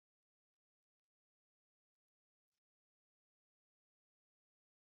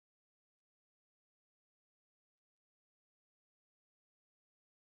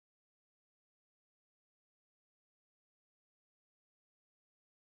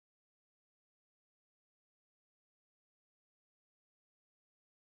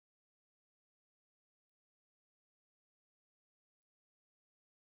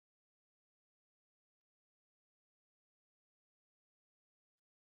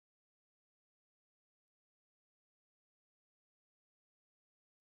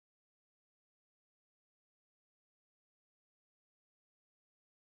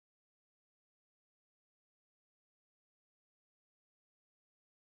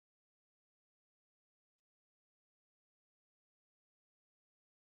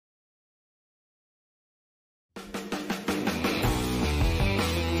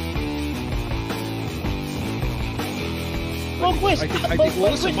Chris, I think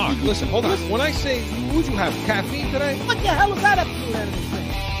well, listen, Mark, listen, hold on. When I say, would you have caffeine today? What the hell is that up to you out of this thing?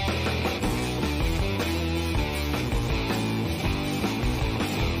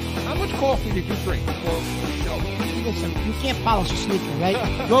 How much coffee did you drink before the show? Listen, you can't polish a sneaker, right?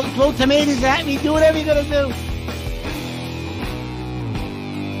 throw tomatoes at me, do whatever you're going to do.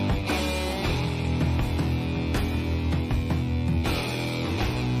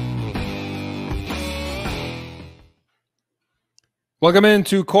 Welcome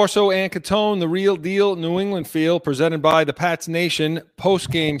into Corso and Catone, the real deal New England feel, presented by the Pats Nation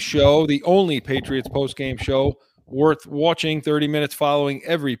post-game show, the only Patriots post-game show worth watching 30 minutes following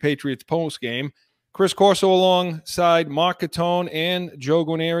every Patriots post-game. Chris Corso alongside Mark Catone and Joe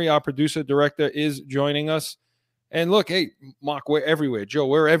Guarnieri, our producer director, is joining us. And look, hey, Mark, we're everywhere. Joe,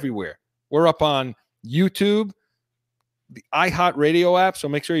 we're everywhere. We're up on YouTube, the iHeartRadio app, so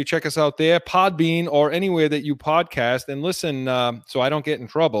make sure you check us out there, Podbean, or anywhere that you podcast. And listen, so I don't get in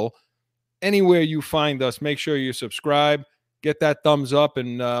trouble, anywhere you find us, make sure you subscribe, get that thumbs up,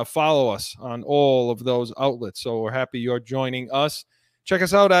 and follow us on all of those outlets. So we're happy you're joining us. Check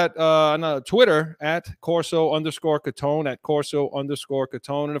us out at on Twitter at Corso_Catone, at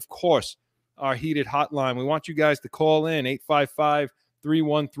Corso_Catone. And, of course, our heated hotline. We want you guys to call in,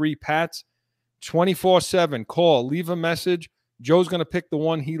 855-313-PATS. 24/7. Call, leave a message. Joe's going to pick the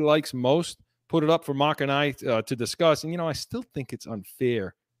one he likes most, put it up for Mark and I to discuss. And, I still think it's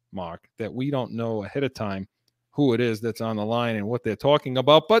unfair, Mark, that we don't know ahead of time who it is that's on the line and what they're talking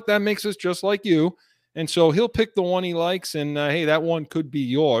about. But that makes us just like you. And so he'll pick the one he likes. And, hey, that one could be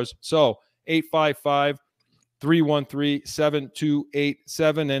yours. So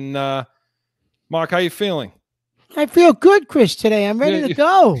 855-313-7287. And, Mark, how you feeling? I feel good, Chris, today. I'm ready to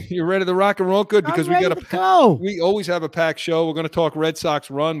go. You're ready to rock and roll? Good, because we always have a packed show. We're going to talk Red Sox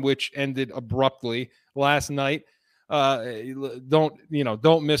run, which ended abruptly last night. Don't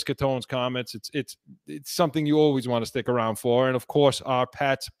miss Catone's comments. It's something you always want to stick around for. And, of course, our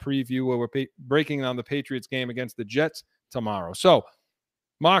Pats preview where we're breaking down the Patriots game against the Jets tomorrow. So,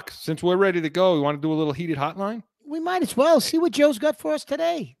 Mark, since we're ready to go, we want to do a little heated hotline? We might as well see what Joe's got for us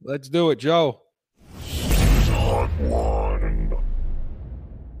today. Let's do it, Joe. Hotline.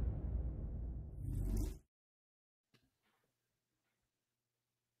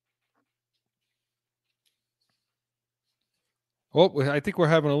 Oh, I think we're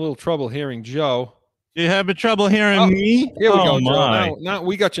having a little trouble hearing Joe. You having trouble hearing me? Here we go, Joe. Now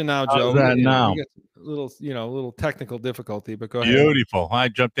we got you now, Joe. How's that now? We got a little technical difficulty, but go ahead. Beautiful. I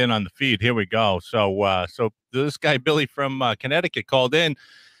jumped in on the feed. Here we go. So this guy Billy from Connecticut called in,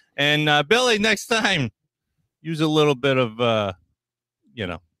 and Billy, next time, use a little bit of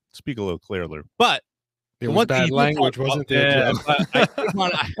speak a little clearer. But it was bad language, wasn't there?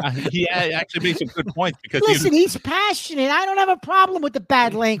 He actually made some good points because he's passionate. I don't have a problem with the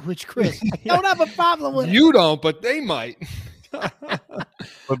bad language, Chris. I don't have a problem with it. You don't, but they might. I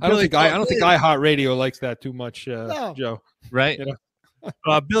don't think iHeartRadio likes that too much, no. Joe. Right?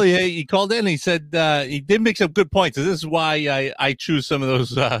 Billy, he called in and he said he did make some good points. And this is why I choose some of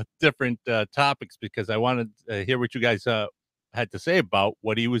those different topics, because I wanted to hear what you guys had to say about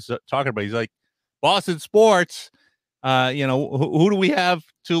what he was talking about. He's like, Boston sports, who do we have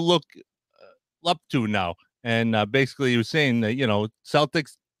to look up to now? And basically he was saying that,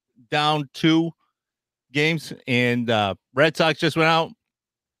 Celtics down 2 games and Red Sox just went out.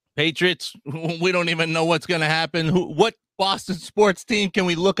 Patriots, we don't even know what's going to happen. What Boston sports team can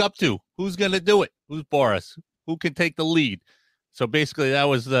we look up to? Who's going to do it? Who's for us? Who can take the lead? So basically that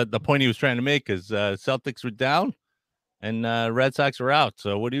was the point he was trying to make, is Celtics were down and Red Sox were out.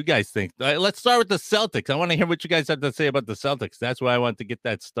 So what do you guys think? Let's start with the Celtics. I want to hear what you guys have to say about the Celtics. That's why I want to get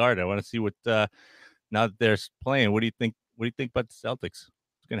that started. I want to see what now that they're playing. What do you think? What do you think about the Celtics?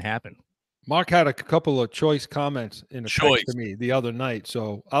 What's going to happen? Mark had a couple of choice comments in a text to me the other night,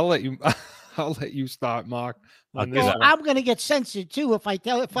 so I'll let you start, Mark. I'm going to get censored too if I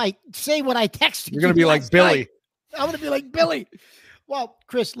say what I texted. You're going to be like Billy. I'm going to be like Billy. Well,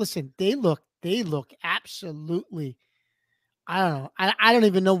 Chris, listen, they look absolutely. I don't know. I don't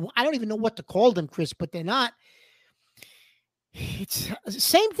even know. I don't even know what to call them, Chris. But they're not. It's the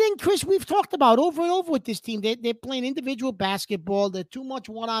same thing, Chris, we've talked about over and over with this team. They're playing individual basketball. They're too much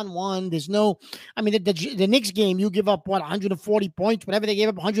one-on-one. There's no, I mean, the Knicks game, you give up, 140 points, whatever they gave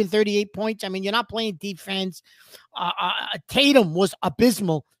up, 138 points. I mean, you're not playing defense. Tatum was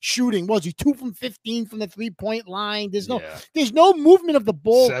abysmal shooting. Was he 2 from 15 from the 3-point line? There's no movement of the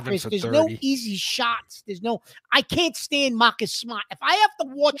ball, Chris. There's 30. No easy shots. I can't stand Marcus Smart. If I have to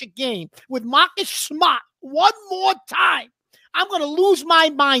watch a game with Marcus Smart one more time, I'm going to lose my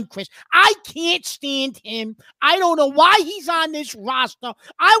mind, Chris. I can't stand him. I don't know why he's on this roster.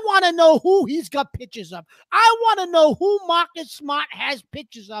 I want to know who he's got pictures of. I want to know who Marcus Smart has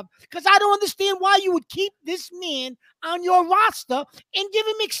pictures of, because I don't understand why you would keep this man on your roster and give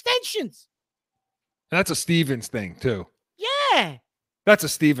him extensions. That's a Stevens thing, too. Yeah. That's a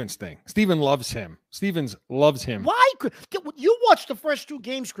Stevens thing. Steven loves him. Stevens loves him. Why? You watched the first 2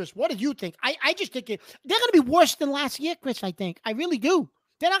 games, Chris. What did you think? I just think they're going to be worse than last year, Chris, I think. I really do.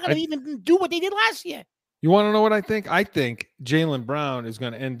 They're not going to even do what they did last year. You want to know what I think? I think Jaylen Brown is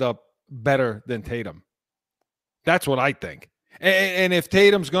going to end up better than Tatum. That's what I think. And if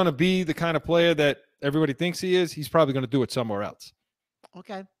Tatum's going to be the kind of player that everybody thinks he is, he's probably going to do it somewhere else.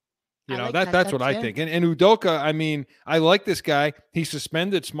 Okay. You know, that's what I think. And Udoka, I mean, I like this guy. He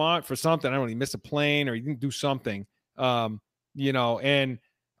suspended Smart for something. I don't know, he missed a plane or he didn't do something. You know, and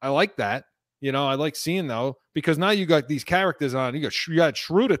I like that. You know, I like seeing, though, because now you got these characters on. You got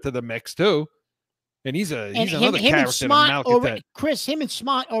Schroeder to the mix, too. And he's another character. Chris, him and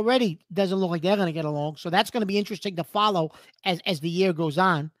Smart already doesn't look like they're going to get along. So that's going to be interesting to follow as the year goes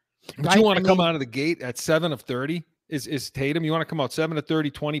on. But you want to come out of the gate at 7 of 30? Is Tatum? You want to come out 7 of 30,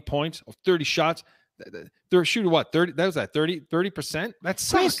 20 points, 30 shots? They're shooting what? 30? That was at 30%? That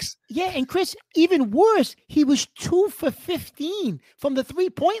sucks. Chris, yeah, and Chris, even worse, he was 2 for 15 from the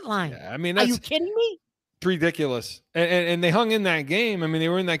 3-point line. Yeah, I mean, are you kidding me? Ridiculous. And they hung in that game. I mean, they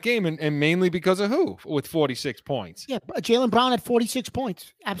were in that game and mainly because of who? With 46 points. Yeah, Jaylen Brown had 46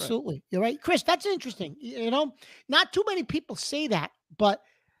 points. Absolutely. Right. You're right. Chris, that's interesting. You know, not too many people say that, but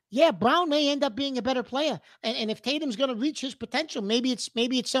yeah, Brown may end up being a better player. And if Tatum's going to reach his potential, maybe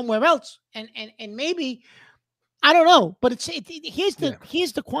it's somewhere else. And maybe, I don't know, but here's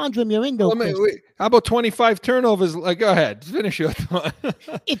the quandrum you're in, though. Wait, how about 25 turnovers? Like, go ahead, finish your thought.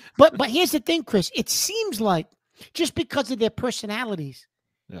 But here's the thing, Chris. It seems like just because of their personalities,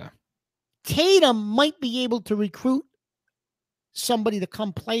 Tatum might be able to recruit somebody to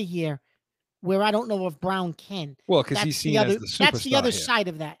come play here, where I don't know if Brown can. Well, because he's seen as the superstar. That's the other here. side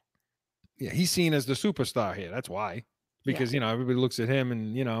of that. Yeah, he's seen as the superstar here. That's why. Because, you know, everybody looks at him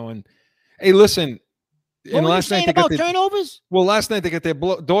and, you know, and hey, listen. What were you saying about turnovers? Well, last night they got their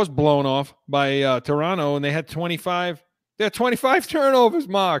doors blown off by Toronto, and they had 25. They had 25 turnovers,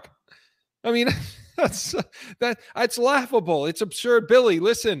 Mark. I mean, that's laughable. It's absurd. Billy,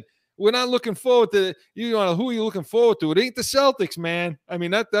 listen, we're not looking forward to who are you looking forward to? It ain't the Celtics, man. I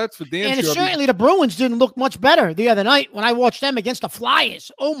mean, that's for damn sure. And certainly the Bruins didn't look much better the other night when I watched them against the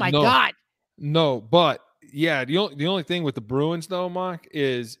Flyers. Oh my God. No, but yeah, the only thing with the Bruins though, Mark,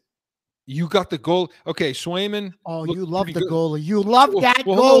 is you got the goal. Okay, Swayman. Oh, you love the goalie. You love that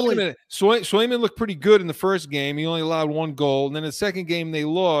goalie. Swayman looked pretty good in the first game. He only allowed 1 goal. And then the second game they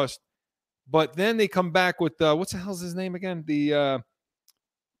lost. But then they come back with what's the hell's his name again? The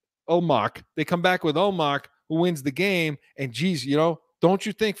Olmark. They come back with Olmark, who wins the game. And geez, you know, don't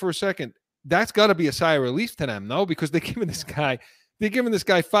you think for a second that's got to be a sigh of relief to them, though, because they're giving this guy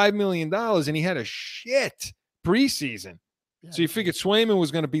 $5 million, and he had a shit preseason. Yeah, so you figured Swayman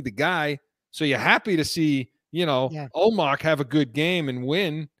was going to be the guy. So you're happy to see, you know, Olmark have a good game and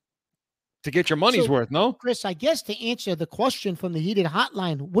win to get your money's worth, no? Chris, I guess to answer the question from the heated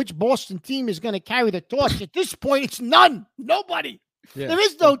hotline, which Boston team is going to carry the torch? At this point, it's none. Nobody. Yeah. There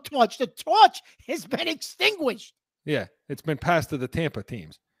is no torch. The torch has been extinguished. Yeah, it's been passed to the Tampa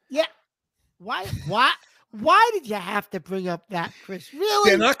teams. Yeah. Why did you have to bring up that, Chris? Really?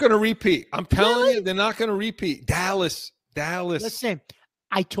 They're not going to repeat. I'm telling you, they're not going to repeat. Dallas. Listen,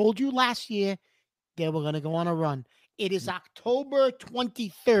 I told you last year they were going to go on a run. It is October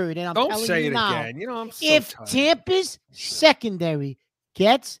 23rd, and I'm telling you now. Don't say it again. You know, I'm so tired. Tampa's secondary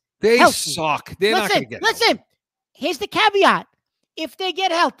gets healthy, suck. They're not going to get Listen, here's the caveat. If they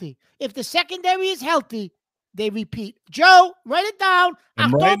get healthy, if the secondary is healthy, they repeat. Joe, write it down.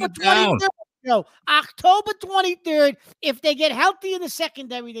 October 23rd. No, October 23rd. If they get healthy in the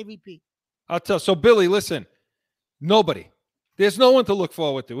secondary, they repeat. I'll tell. So, Billy, listen. Nobody. There's no one to look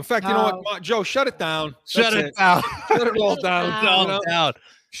forward to. In fact, you know what, Joe, shut it down. Shut it down. Shut it all down.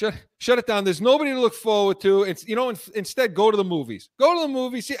 Shut it down. There's nobody to look forward to. It's instead go to the movies. Go to the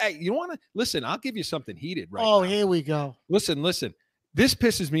movies. See, hey, you want to listen? I'll give you something heated right now. Oh, here we go. Listen. This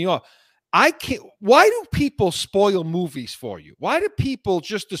pisses me off. I can't. Why do people spoil movies for you? Why do people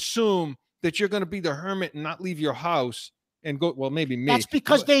just assume that you're going to be the hermit and not leave your house and go? Well, maybe me. That's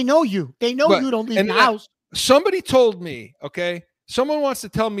because they know you. They know you don't leave the house. Somebody told me, okay, someone wants to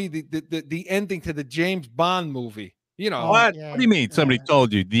tell me the ending to the James Bond movie. You know what? What do you mean? Somebody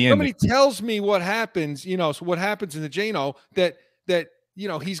told you the ending? Somebody tells me what happens. You know, so what happens in the Jano that you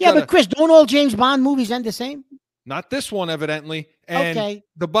know he's. Yeah, but Chris, don't all James Bond movies end the same? Not this one, evidently. And Okay.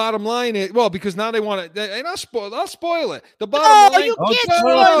 the bottom line is, well, because now they want to, and I'll spoil it. The No, bottom line. you can't no,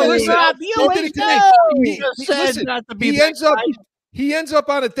 spoil listen, it. Rob. he You did ain't it today. know. He- just said listen, not to be he that ends up guy. he ends up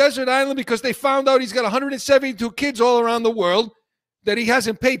on a desert island because they found out he's got 172 kids all around the world that he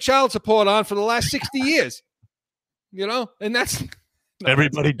hasn't paid child support on for the last 60 years. You know, and that's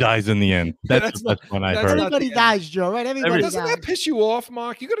Everybody dies in the end. That's the best one I've that's heard. not Everybody the dies, Joe, right? Everybody Doesn't dies. that piss you off,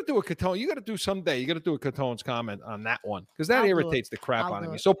 Mark? You got to do a Catone. You got to do someday. You got to do a Catone's comment on that one because that I'll do irritates the crap I'll out of do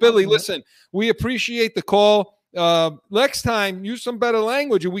me. it. So, I'll Billy, do it. listen, we appreciate the call. Next time, use some better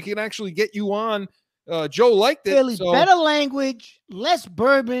language, and we can actually get you on. Joe liked it. Billy, So, better language, less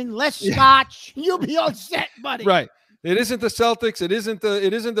bourbon, less scotch. You'll be all set, buddy. right. It isn't the Celtics. It isn't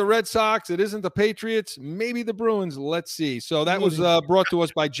the Red Sox. It isn't the Patriots. Maybe the Bruins. Let's see. So that was brought to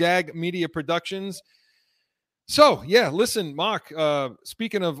us by Jag Media Productions. So yeah, listen, Mark.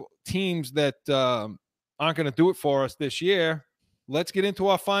 Speaking of teams that aren't going to do it for us this year, let's get into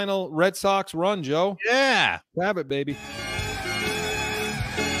our final Red Sox run, Joe. Yeah. Have it, baby.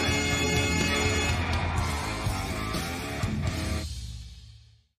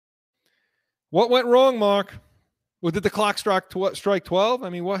 What went wrong, Mark? Well, did the clock strike 12? I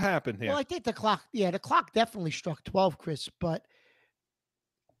mean, what happened here? Well, I think the clock definitely struck 12, Chris. But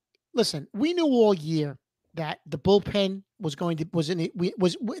listen, we knew all year that the bullpen we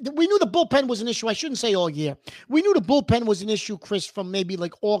knew the bullpen was an issue. I shouldn't say all year. We knew the bullpen was an issue, Chris, from maybe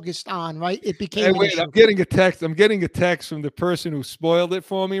like August on, right? It became an issue. I'm getting a text. I'm getting a text from the person who spoiled it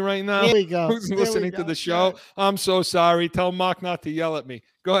for me right now. Here we go. Who's Here we listening to go. the show? I'm so sorry. Tell Mark not to yell at me.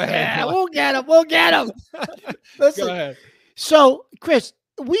 Go ahead. Yeah, Mark. we'll get him. We'll get him. Listen, Go ahead. so, Chris,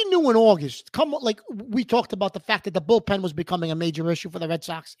 we knew in August, like we talked about the fact that the bullpen was becoming a major issue for the Red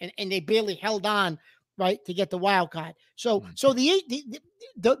Sox, and they barely held on, right, to get the wild card. So the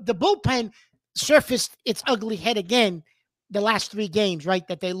bullpen surfaced its ugly head again the last 3 games, right,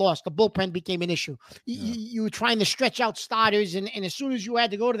 that they lost. The bullpen became an issue. You were trying to stretch out starters, and as soon as you had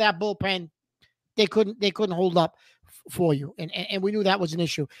to go to that bullpen, they couldn't hold up for you, and we knew that was an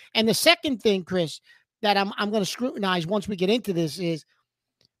issue. And the second thing, Chris, that I'm going to scrutinize once we get into this is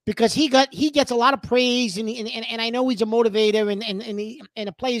because he gets a lot of praise, and I know he's a motivator, and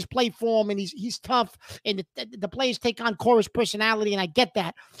the players play for him, and he's tough, and the players take on Cora's personality, and I get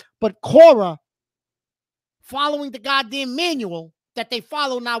that, but Cora, following the goddamn manual that they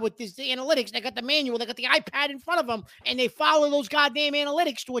follow now with this analytics, they got the manual, they got the iPad in front of them, and they follow those goddamn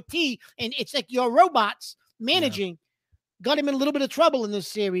analytics to a T, and it's like your robots managing. Got him in a little bit of trouble in this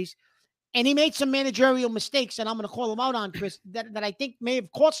series. And he made some managerial mistakes, and I'm going to call him out on, Chris, that I think may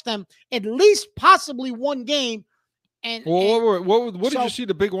have cost them at least possibly one game. And what did you see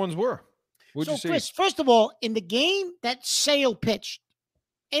the big ones were? What did you see? Chris, first of all, in the game that Sale pitched,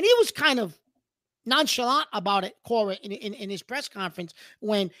 and he was kind of nonchalant about it, Cora, in his press conference,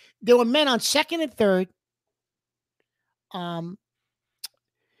 when there were men on second and third.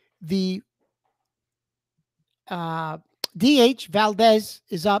 The DH Valdez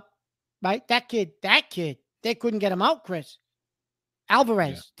is up. Right, that kid, they couldn't get him out, Chris.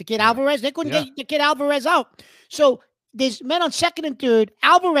 Alvarez, the kid Alvarez, they couldn't get the kid Alvarez out. So there's men on second and third.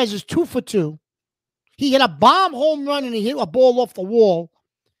 Alvarez is 2 for 2. He hit a bomb home run and he hit a ball off the wall.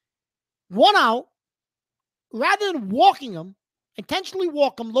 1 out. Rather than walking him, intentionally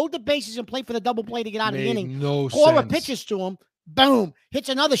walk him, load the bases, and play for the double play to get out of the inning. Cora pitches to him. Boom, hits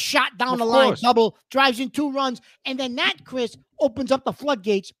another shot down the line, double, drives in 2 runs, and then that, Chris, opens up the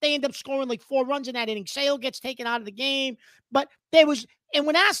floodgates. They end up scoring like 4 runs in that inning. Sale gets taken out of the game, but and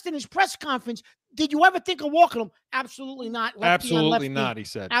when asked in his press conference, did you ever think of walking him? Absolutely not. Absolutely not, he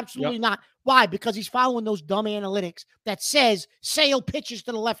said. Absolutely not. Why? Because he's following those dumb analytics that says Sale pitches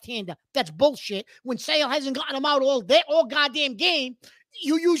to the left-hander. That's bullshit. When Sale hasn't gotten him out all goddamn game,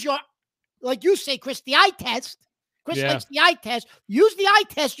 you use your, like you say, Chris, the eye test. Chris likes the eye test. Use the eye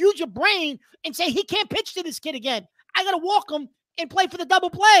test. Use your brain and say, he can't pitch to this kid again. I got to walk him and play for the double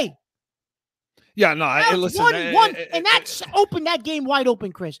play. Yeah, no, listen. And that's opened that game wide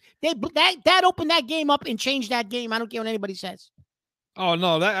open, Chris. That opened that game up and changed that game. I don't care what anybody says. Oh,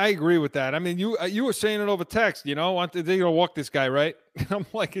 no, I agree with that. I mean, you were saying it over text, they're going to walk this guy, right? I'm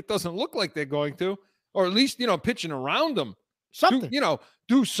like, it doesn't look like they're going to. Or at least, pitching around him. Something.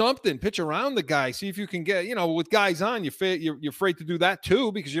 Do something. Pitch around the guy. See if you can get, with guys on, you're afraid to do that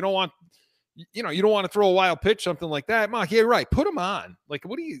too because you don't want to throw a wild pitch, something like that. Mark, you're right. Put him on. Like,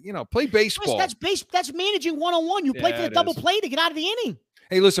 what do you, play baseball. That's managing one-on-one. You play for the double play to get out of the inning.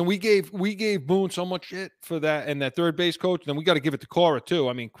 Hey, listen, we gave Boone so much shit for that and that third base coach. Then we got to give it to Cora too.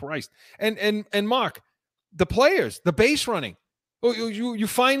 I mean, Christ. And Mark, the players, the base running. Oh, you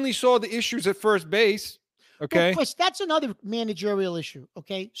finally saw the issues at first base. Okay. Well, Chris, that's another managerial issue.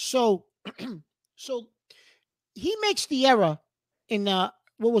 Okay. So, so he makes the error in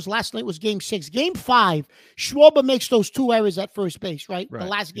what was last night was game 6. Game 5, Schwarber makes those 2 errors at first base, right? The Right.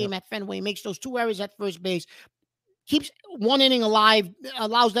 last game at Fenway makes those 2 errors at first base, keeps 1 inning alive,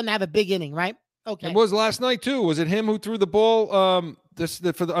 allows them to have a big inning, right? Okay. It was last night too. Was it him who threw the ball on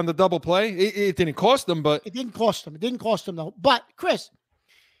the double play? It didn't cost them, but It didn't cost them. It didn't cost them though. But Chris,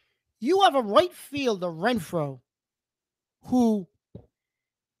 you have a right fielder, Renfroe, who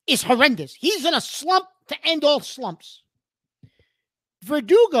is horrendous. He's in a slump to end all slumps.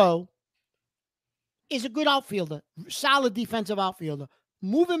 Verdugo is a good outfielder, solid defensive outfielder.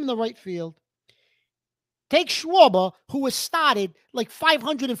 Move him in the right field. Take Schwarber, who has started like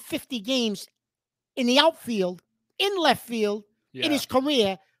 550 games in the outfield, in left field, in his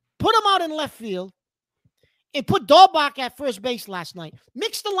career. Put him out in left field and put Dahlbach at first base last night.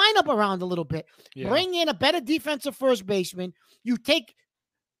 Mix the lineup around a little bit. Yeah. Bring in a better defensive first baseman. You take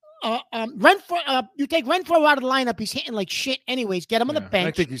Renfroe. You take Renfroe out of the lineup. He's hitting like shit anyways. Get him on the bench.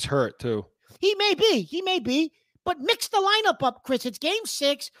 I think he's hurt too. He may be. But mix the lineup up, Chris. It's game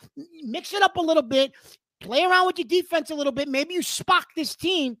 6. Mix it up a little bit. Play around with your defense a little bit. Maybe you Spock this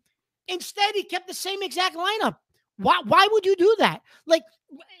team. Instead, he kept the same exact lineup. Why would you do that? Like,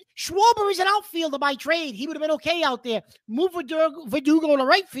 Schwarber is an outfielder by trade. He would have been okay out there. Move Verdugo to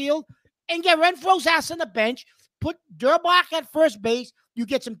right field and get Renfroe's ass on the bench. Put Dahlbach at first base. You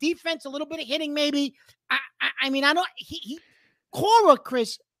get some defense, a little bit of hitting maybe. I mean, I know Cora,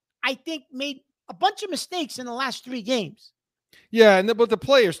 Chris, I think made a bunch of mistakes in the last 3 games. Yeah, but the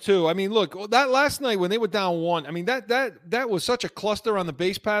players too. I mean, look, that last night when they were down 1, I mean that was such a cluster on the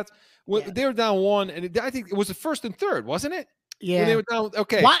base paths. They were down 1, and I think it was the first and third, wasn't it? Yeah, when they were down.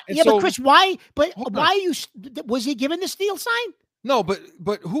 Okay, why, and yeah, so, but Chris, why? But Hold why you was he given the steal sign? No, but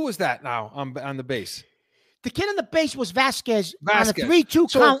who was that now on the base? The kid on the base was Vasquez. On a Vasquez.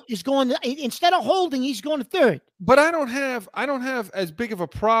 3-2 count is going to, instead of holding, he's going to third. But I don't have as big of a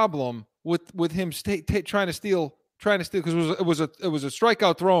problem with him trying to steal because it was a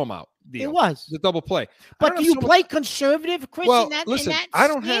strikeout, throw him out deal. It was the double play. But do you play conservative, Chris? Well, in that, listen, in that I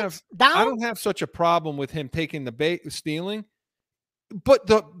don't down? have such a problem with him taking the stealing, but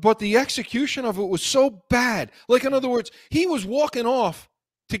the execution of it was so bad. Like, in other words, he was walking off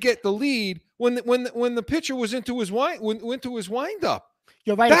to get the lead when the pitcher was into his wind up.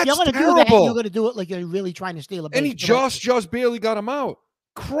 You're right. That's if you're going to do that, you're going to do it like you're really trying to steal a base. And he just barely got him out.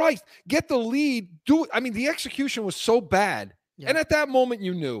 Christ, get the lead. Do it. I mean, the execution was so bad. Yeah. And at that moment,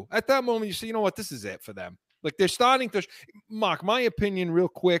 you knew. At that moment, you say, you know what? This is it for them. Like, they're starting to Mark, my opinion real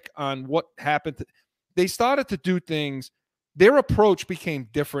quick on what happened. They started to do things. Their approach became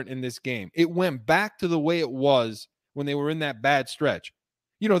different in this game. It went back to the way it was when they were in that bad stretch.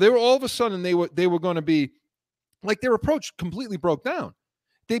 You know, they were all of a sudden they were going to be like, their approach completely broke down.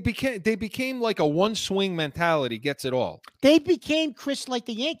 They became like a one swing mentality gets it all. They became, Chris, like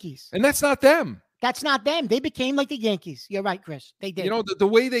the Yankees. And that's not them. That's not them. They became like the Yankees. You're right, Chris. They did. You know, the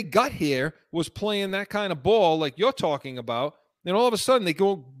way they got here was playing that kind of ball like you're talking about. And all of a sudden they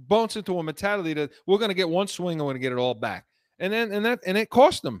go bounce into a mentality that we're going to get one swing and we're going to get it all back. And it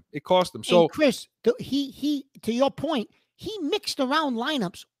cost them. It cost them. So and Chris, he to your point, he mixed around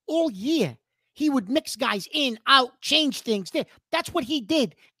lineups all year. He would mix guys in, out, change things. That's what he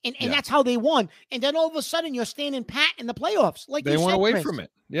did. And that's how they won. And then all of a sudden you're standing pat in the playoffs. Like they went away from it.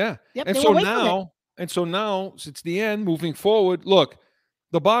 Yeah. Yep, and so now, since the end, moving forward, look,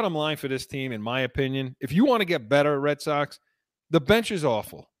 the bottom line for this team, in my opinion, if you want to get better, Red Sox, the bench is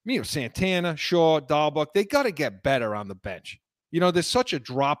awful. You know, Santana, Shaw, Dahlbach, they got to get better on the bench. You know, there's such a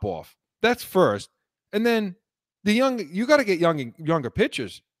drop off. That's first. And then you got to get younger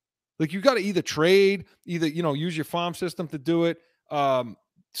pitchers. Like, you got to either trade, use your farm system to do it.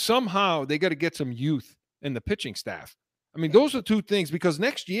 Somehow they got to get some youth in the pitching staff. I mean, those are two things, because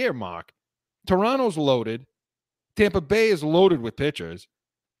next year, Mark, Toronto's loaded. Tampa Bay is loaded with pitchers.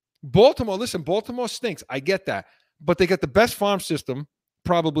 Baltimore stinks. I get that. But they got the best farm system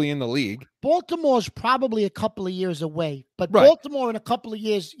probably in the league. Baltimore's probably a couple of years away. But right. Baltimore in a couple of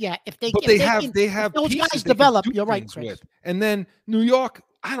years, yeah. If they have those guys develop, you're right, Chris. With. And then New York,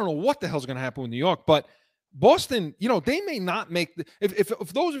 I don't know what the hell's going to happen with New York, but Boston, they may not make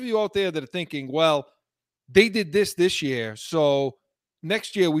if those of you out there that are thinking, well, they did this year, so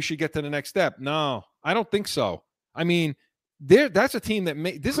next year we should get to the next step. No, I don't think so. I mean, that's a team that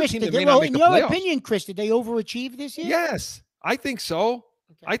may not make the playoffs. In your opinion, Chris, did they overachieve this year? Yes, I think so.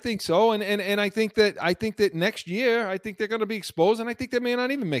 Okay. I think so, and I think that next year, I think they're going to be exposed, and I think they may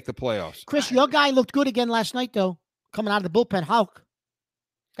not even make the playoffs. Chris, your guy looked good again last night, though, coming out of the bullpen. Houck.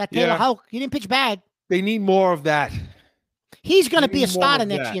 That Taylor Houck, he didn't pitch bad. They need more of that. He's going to They be a need more starter of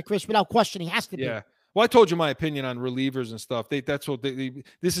next that. year, Chris, without question. He has to be. Yeah. Well, I told you my opinion on relievers and stuff. That's what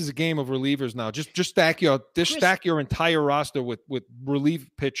this is a game of relievers now. Just stack your entire roster with relief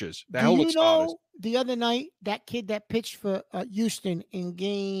pitchers. The hell with starters. The other night that kid that pitched for Houston in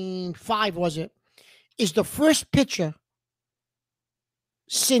Game 5 is the first pitcher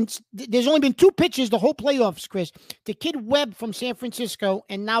since there's only been 2 pitches the whole playoffs, Chris. The kid Webb from San Francisco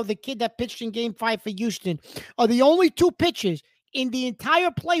and now the kid that pitched in Game 5 for Houston are the only 2 pitchers in the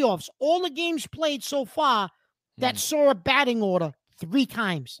entire playoffs, all the games played so far, that saw a batting order 3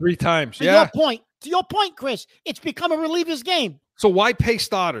 times. 3 times, To your point, Chris, it's become a reliever's game. So why pay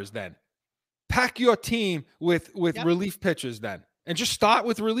starters then? Pack your team with relief pitchers then, and just start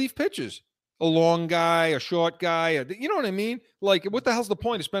with relief pitchers. A long guy, a short guy, you know what I mean? Like, what the hell's the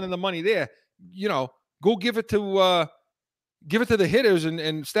point of spending the money there? You know, go give it to the hitters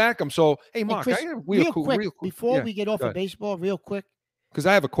and stack them. So, hey, Mark, Chris, real quick, before we get off of baseball, real quick, because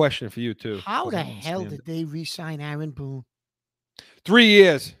I have a question for you too. How the hell did they re-sign Aaron Boone? 3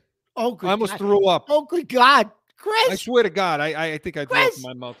 years. Oh, good. I almost threw up. Oh, good God, Chris! I swear to God, I think I threw up in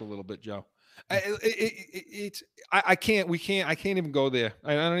my mouth a little bit, Joe. I can't even go there.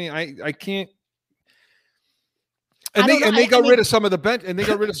 I can't. And they got rid of some of the bench, and they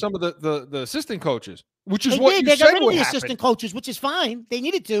got rid of some of the assistant coaches, which is what you said would happen. They got rid of the assistant coaches, which is fine. They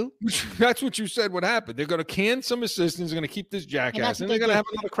needed to. That's what you said would happen. They're going to can some assistants, going to keep this jackass, and they're going to have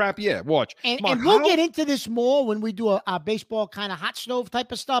another crap year. Watch. And we'll get into this more when we do a baseball kind of hot stove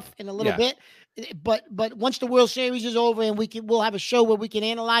type of stuff in a little bit. But once the World Series is over and we'll have a show where we can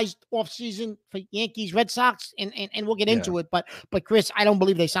analyze off season for Yankees, Red Sox, and we'll get into it. But Chris, I don't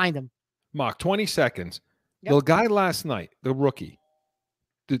believe they signed him. Mark, 20 seconds. Yep. The guy last night, the rookie,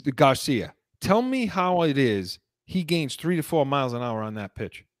 the Garcia. Tell me how it is he gains 3 to 4 miles an hour on that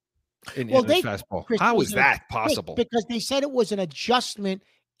pitch in his fastball. Chris, how is that possible? Because they said it was an adjustment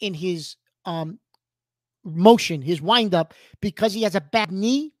in his motion, his windup, because he has a bad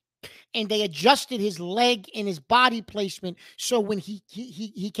knee. And they adjusted his leg and his body placement. So when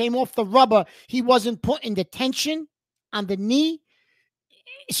he came off the rubber, he wasn't putting the tension on the knee.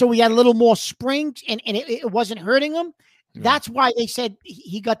 So he had a little more spring and it wasn't hurting him. Yeah. That's why they said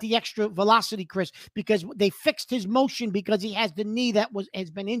he got the extra velocity, Chris, because they fixed his motion because he has the knee that was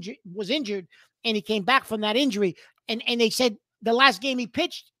injured, and he came back from that injury. And they said the last game he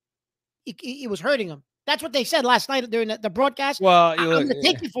pitched, it was hurting him. That's what they said last night during the broadcast. Well, I'm going to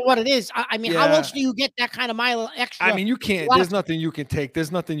take you for what it is. I mean, how else do you get that kind of mile extra? I mean, you can't. There's nothing you can take.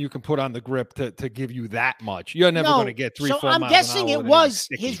 There's nothing you can put on the grip to give you that much. You're never going to get 3-4 miles an hour. So I'm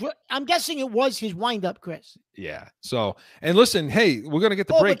guessing it was his windup, Chris. Yeah. So, and listen, hey, we're going to get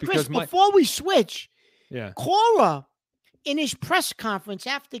the break Chris, because before we switch, Cora in his press conference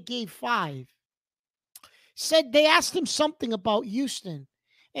after Game 5 said they asked him something about Houston.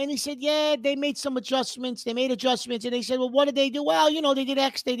 And he said, yeah, they made some adjustments. They made adjustments. And they said, well, what did they do? Well, they did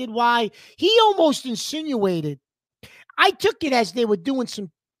X, they did Y. He almost insinuated. I took it as they were doing some,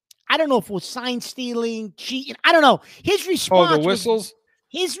 I don't know if it was sign stealing, cheating. I don't know. His response. Oh, the whistles?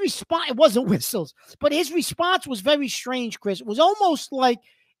 It wasn't whistles. But his response was very strange, Chris. It was almost like,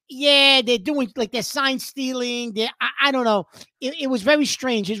 yeah, they're doing, like they're sign stealing. I don't know. It was very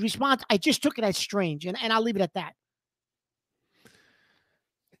strange. His response, I just took it as strange. And I'll leave it at that.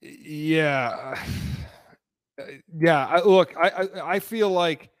 Yeah. Look, I feel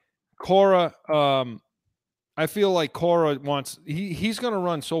like Cora. I feel like Cora wants. He's going to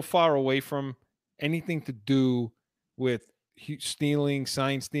run so far away from anything to do with stealing,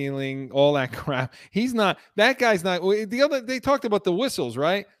 sign stealing, all that crap. He's not. That guy's not. They talked about the whistles,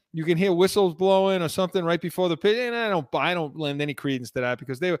 right? You can hear whistles blowing or something right before the pitch, and I don't lend any credence to that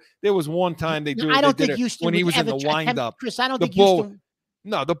because there was one time they do. I don't think Houston when he was in the windup. Chris, I don't think Houston.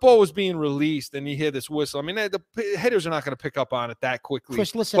 No, the ball was being released, and you hear this whistle. I mean, the hitters are not going to pick up on it that quickly.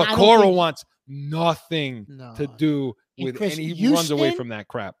 Chris, listen, but Cora wants nothing to do with, Chris, and he runs away from that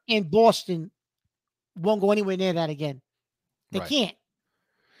crap. And Boston won't go anywhere near that again. They can't.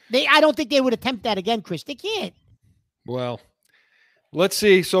 I don't think they would attempt that again, Chris. They can't. Well, let's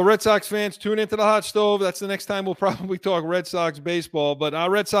see. So, Red Sox fans, tune into the Hot Stove. That's the next time we'll probably talk Red Sox baseball. But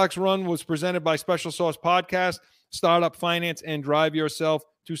our Red Sox run was presented by Special Sauce Podcast. Startup finance and drive yourself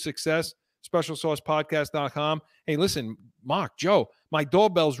to success. SpecialSaucePodcast.com. Hey, listen, Mark, Joe, my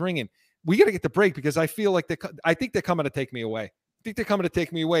doorbell's ringing. We got to get the break because I feel like I think they're coming to take me away.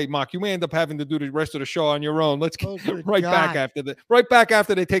 Mark. You may end up having to do the rest of the show on your own. Let's get back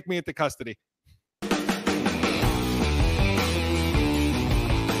after they take me into custody.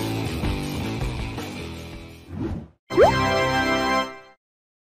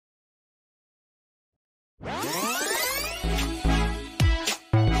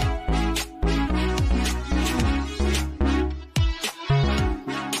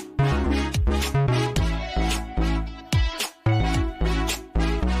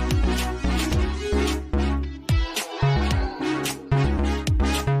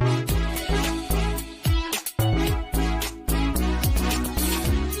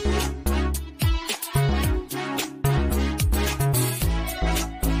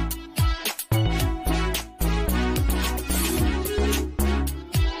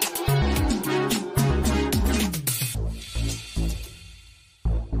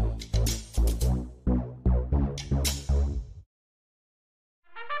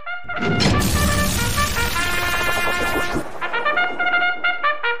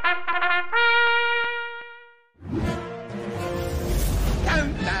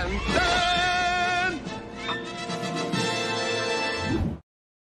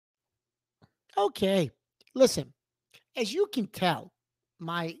 Okay. Listen, as you can tell,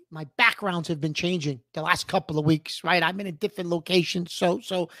 my backgrounds have been changing the last couple of weeks, right? I'm in a different location.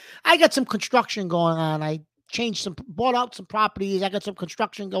 So I got some construction going on. I bought out some properties. I got some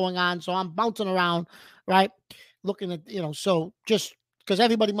construction going on. So I'm bouncing around, right? Looking at, so just because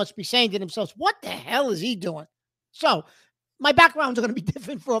everybody must be saying to themselves, what the hell is he doing? So my backgrounds are going to be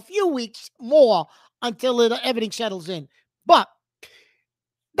different for a few weeks more until everything settles in. But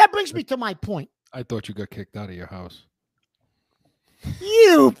that brings me to my point. I thought you got kicked out of your house.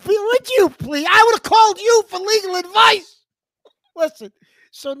 Would you please? I would have called you for legal advice. Listen,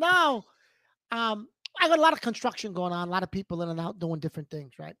 so now I got a lot of construction going on, a lot of people in and out doing different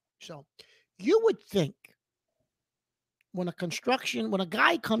things, right? So you would think when a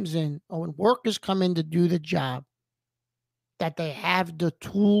guy comes in or when workers come in to do the job, that they have the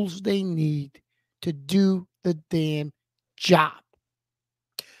tools they need to do the damn job.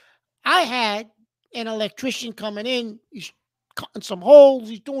 I had an electrician coming in. He's cutting some holes.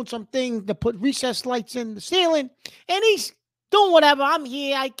 He's doing some things to put recessed lights in the ceiling. And he's doing whatever. I'm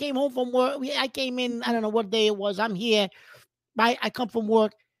here. I came home from work. I came in. I don't know what day it was. I'm here. I come from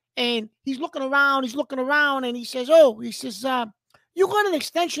work. And he's looking around. And he says, you got an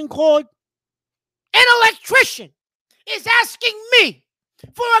extension cord? An electrician is asking me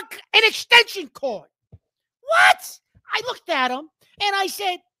for an extension cord. What? I looked at him and I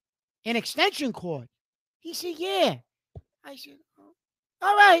said, an extension cord? He said, yeah. I said, oh,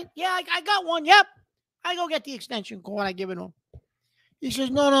 all right. Yeah, I got one. Yep. I go get the extension cord. I give it to him. He says,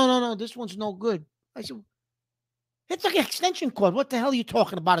 no. This one's no good. I said, it's like an extension cord. What the hell are you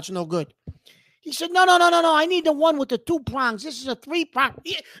talking about? It's no good. He said, no. I need the one with the 2 prongs. This is a 3-prong.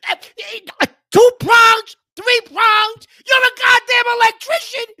 2 prongs? 3 prongs? You're a goddamn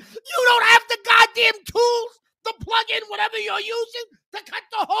electrician. You don't have the goddamn tools to plug in whatever you're using to cut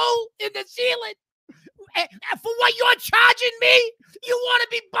the hole in the ceiling. And for what you're charging me, you want to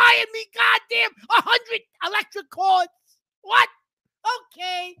be buying me goddamn 100 electric cords. What?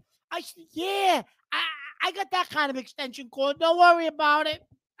 Okay. I said, yeah, I got that kind of extension cord. Don't worry about it.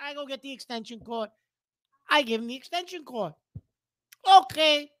 I go get the extension cord. I give him the extension cord.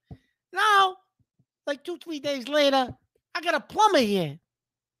 Okay. Now, like 2-3 days later, I got a plumber here.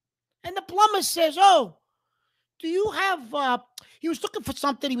 And the plumber says, do you have, he was looking for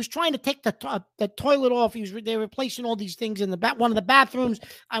something. He was trying to take the toilet off. They're replacing all these things in one of the bathrooms.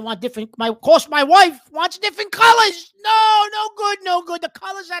 I want different, my wife wants different colors. No good. The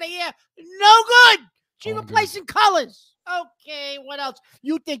colors out of here, no good. She replacing colors. Okay, what else?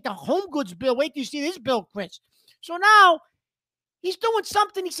 You think the home goods bill, wait till you see this bill, Chris. So now, he's doing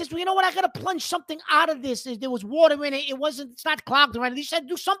something. He says, well, you know what? I got to plunge something out of this. There was water in it. It's not clogged or anything. He said,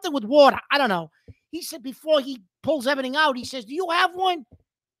 do something with water. I don't know. He said, before he pulls everything out, he says, do you have one?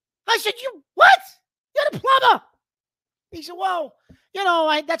 I said, what? You're the plumber. He said, well,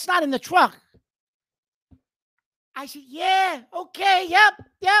 that's not in the truck. I said, yeah, okay, yep,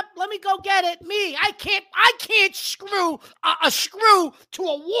 let me go get it. I can't screw a screw to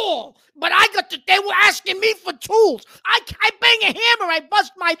a wall, but they were asking me for tools. I bang a hammer, I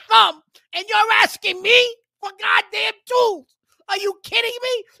bust my thumb, and you're asking me for goddamn tools. Are you kidding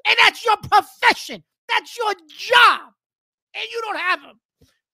me? And that's your profession. That's your job. And you don't have them.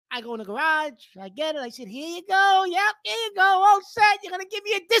 I go in the garage, I get it. I said, here you go. Yep, here you go. All set. You're going to give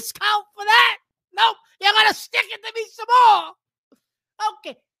me a discount for that? Nope, you're going to stick it to me some more.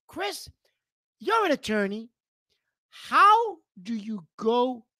 Okay, Chris, you're an attorney. How do you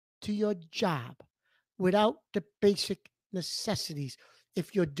go to your job without the basic necessities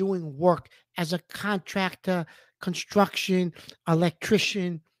if you're doing work as a contractor, construction,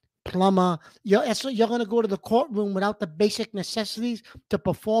 electrician, plumber? You're going to go to the courtroom without the basic necessities to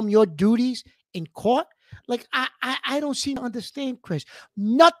perform your duties in court? Like, I don't seem to understand, Chris.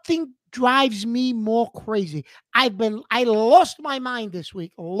 Nothing drives me more crazy. I lost my mind this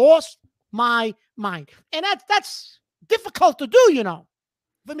week. Lost my mind. And that's difficult to do,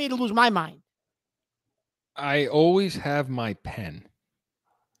 for me to lose my mind. I always have my pen.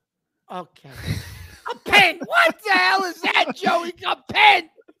 Okay. A pen? What the hell is that, Joey? A pen?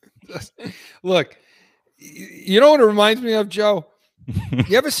 Look, you know what it reminds me of, Joe?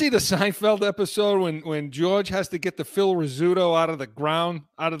 You ever see the Seinfeld episode when George has to get the Phil Rizzuto out of the ground,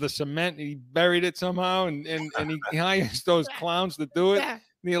 out of the cement, and he buried it somehow, and he hires those clowns to do it? Yeah.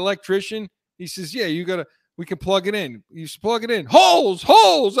 The electrician, he says, yeah, we can plug it in. You just plug it in.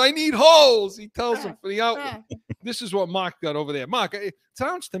 Holes, I need holes. He tells him for the outlet. This is what Mark got over there. Mark, it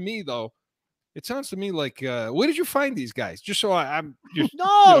sounds to me, though, It sounds to me like, where did you find these guys? Just so I'm just,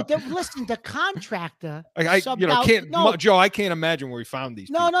 No, listen, the contractor subbed out. can't, Joe, I can't imagine where he found these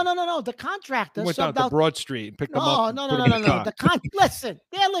people. No. The contractor He went down subbed to out. Broad Street and picked them up. No. The Listen,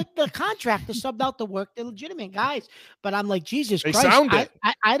 the contractor subbed out the work. They're legitimate guys, but I'm like, Jesus They Christ, sound it.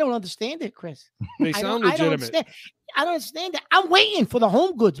 I don't understand it, Chris. They sound legitimate. I don't understand it. I'm waiting for the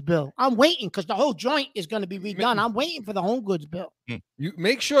home goods bill. I'm waiting because the whole joint is going to be redone. I'm waiting for the home goods bill. You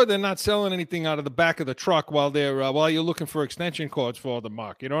make sure they're not selling anything out of the back of the truck while you're looking for extension cords for the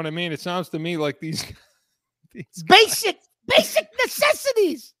Mark. You know what I mean? It sounds to me like these basic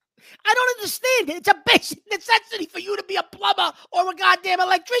necessities. I don't understand it. It's a basic necessity for you to be a plumber or a goddamn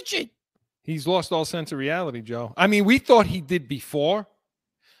electrician. He's lost all sense of reality, Joe. I mean, we thought he did before.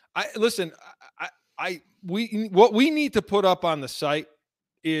 What we need to put up on the site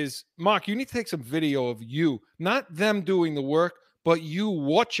is, Mark, you need to take some video of you, not them doing the work, but you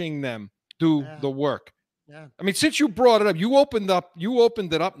watching them do the work. Yeah. I mean, since you brought it up, you opened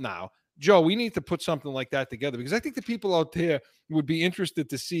it up now. Joe, we need to put something like that together because I think the people out there would be interested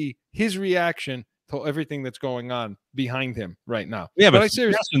to see his reaction to everything that's going on behind him right now. Yeah, but I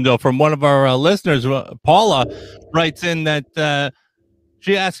seriously, though, from one of our listeners, Paula writes in that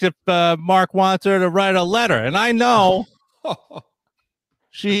she asked if Mark wants her to write a letter, and I know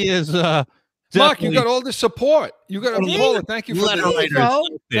she is. Mark, you got all the support. You got Paula. Thank you for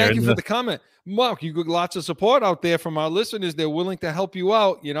thank you for the comment. Mark, you got lots of support out there from our listeners. They're willing to help you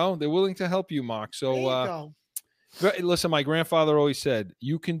out. You know, they're willing to help you, Mark. So, listen, my grandfather always said,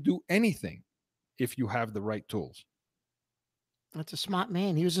 you can do anything if you have the right tools. That's a smart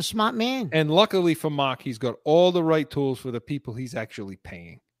man. He was a smart man. And luckily for Mark, he's got all the right tools for the people he's actually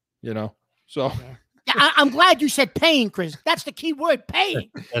paying, you know? So I'm glad you said paying, Chris. That's the key word, paying.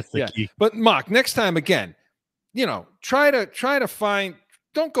 That's the key. But Mark, next time again, you know, try to find,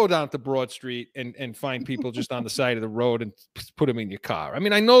 don't go down to Broad Street and find people just on the side of the road and put them in your car. I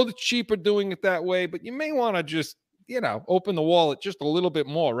mean, I know the cheap are doing it that way, but you may want to just, you know, open the wallet just a little bit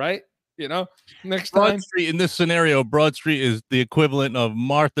more, right? You know, next time. Broad Street, in this scenario, Broad Street is the equivalent of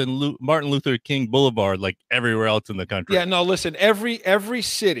Martin Luther King Boulevard, like everywhere else in the country. Yeah, no, listen, every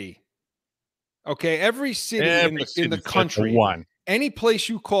city, okay, every city in the country, any place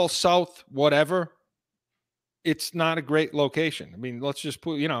you call South, whatever, it's not a great location. I mean, let's just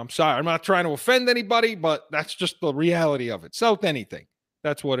put, you know, I'm sorry, I'm not trying to offend anybody, but that's just the reality of it. South anything,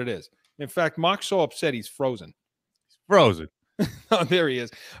 that's what it is. In fact, Mark's so upset he's frozen. Frozen. Oh, there he is.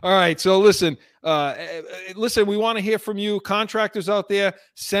 All right. So listen, we want to hear from you. Contractors out there,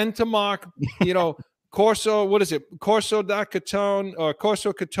 send to Mark, you know, Corso, what is it? Corso.Catone or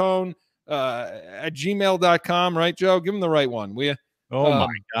Corso Catone at gmail.com, right, Joe? Give him the right one, will you? Oh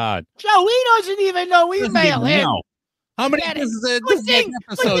my God. Joe, he doesn't even know email him. How many? Good thing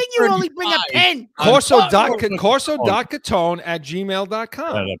you only bring a pen. Corso.Catone at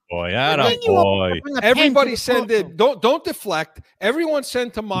gmail.com. Boy. Everybody send it. Don't deflect. Everyone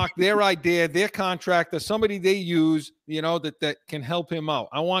send to Mark their idea, their contractor, somebody they use, you know, that can help him out.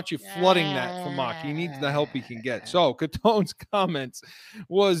 I want you flooding that for Mark. He needs the help he can get. So Catone's comments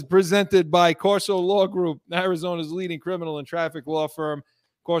was presented by Corso Law Group, Arizona's leading criminal and traffic law firm.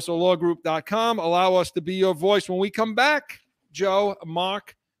 CorsoLawGroup.com. Allow us to be your voice. When we come back, Joe,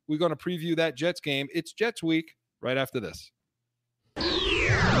 Mark, we're going to preview that Jets game. It's Jets week right after this.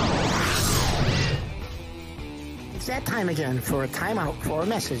 It's that time again for a timeout for a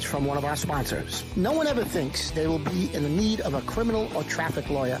message from one of our sponsors. No one ever thinks they will be in the need of a criminal or traffic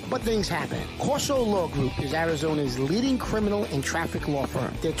lawyer, but things happen. Corso Law Group is Arizona's leading criminal and traffic law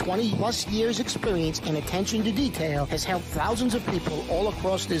firm. Their 20-plus years experience and attention to detail has helped thousands of people all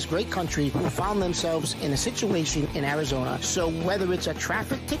across this great country who found themselves in a situation in Arizona. So whether it's a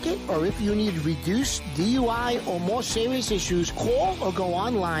traffic ticket or if you need reduced DUI or more serious issues, call or go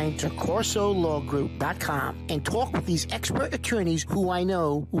online to CorsoLawGroup.com and talk with these expert attorneys who I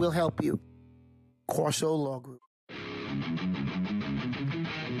know will help you. Corso Law Group.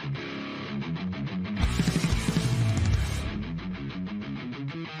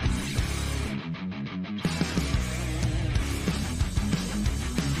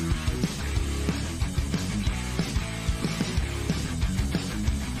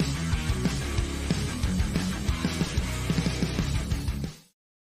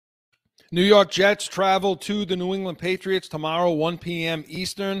 New York Jets travel to the New England Patriots tomorrow, 1 p.m.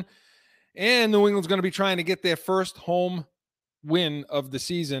 Eastern. And New England's going to be trying to get their first home win of the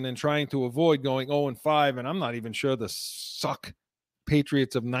season and trying to avoid going 0-5. And I'm not even sure the suck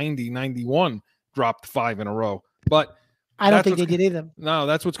Patriots of 90-91 dropped 5 in a row. But I don't think they did either. No,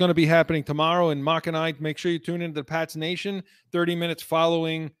 that's what's going to be happening tomorrow. And Mark and I, make sure you tune into the Pats Nation 30 minutes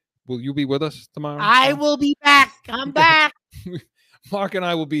following Will you be with us tomorrow? I will be back. I'm back. Mark and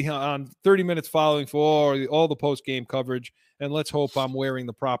I will be on 30 minutes following for all the post-game coverage, and let's hope I'm wearing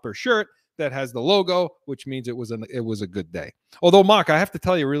the proper shirt that has the logo, which means it was a good day. Although, Mark, I have to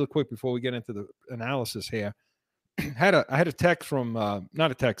tell you really quick before we get into the analysis here. I had a text from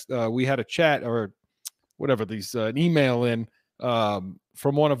not a text. We had a chat or whatever, an email in from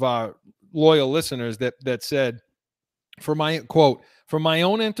one of our loyal listeners that said, for my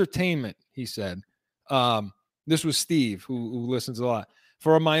own entertainment, he said, this was Steve who listens a lot.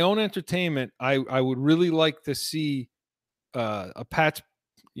 For my own entertainment, I would really like to see the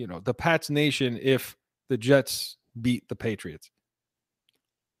Pats Nation if the Jets beat the Patriots.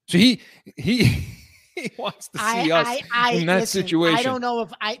 So he wants to see us in that situation. I don't know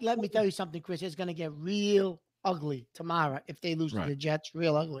let me tell you something, Chris. It's going to get real ugly tomorrow if they lose to the Jets.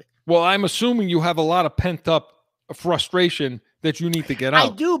 Real ugly. Well, I'm assuming you have a lot of pent up frustration that you need to get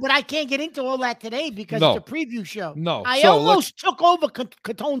out. I do, but I can't get into all that today because it's a preview show. No, I almost took over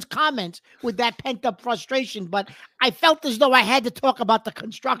Catone's comments with that pent up frustration, but I felt as though I had to talk about the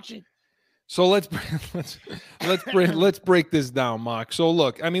construction. So let's break this down, Mark. So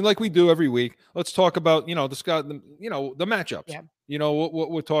look, I mean, like we do every week, let's talk about the matchups. Yeah.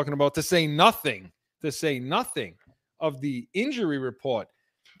 What we're talking about. To say nothing of the injury report.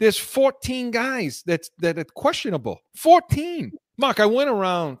 There's 14 guys that are questionable. 14. Mark, I went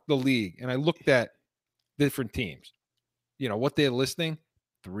around the league and I looked at different teams. What they're listing?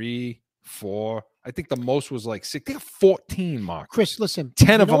 3, 4. I think the most was like 6. They have 14, Mark. Chris, listen.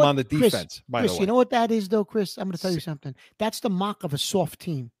 10 of them on the defense, by the way. Chris, you know what that is, though, Chris? I'm going to tell you something. That's the mark of a soft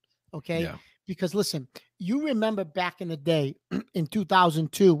team, okay? Yeah. Because, listen, you remember back in the day in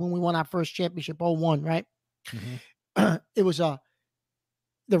 2002 when we won our first championship, 0-1, right? Mm-hmm. It was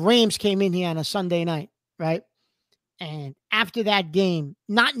the Rams came in here on a Sunday night, right? And after that game,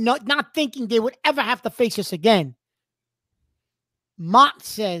 not thinking they would ever have to face us again, Mike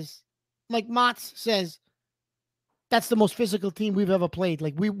Motz says, that's the most physical team we've ever played.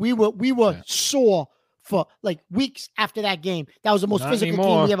 Like we were sore for like weeks after that game. That was the most physical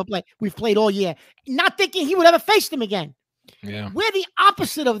team we ever played. We've played all year, not thinking he would ever face them again. Yeah, we're the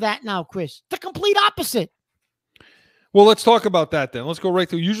opposite of that now, Chris. The complete opposite. Well, let's talk about that then. Let's go right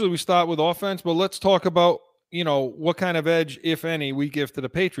through. Usually we start with offense, but let's talk about, what kind of edge, if any, we give to the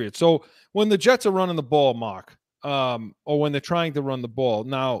Patriots. So when the Jets are running the ball, Mark, or when they're trying to run the ball.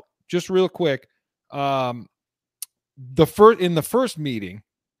 Now, just real quick, in the first meeting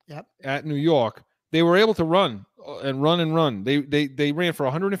at New York, they were able to run and run. They ran for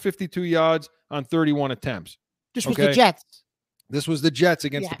 152 yards on 31 attempts. This was the Jets. This was the Jets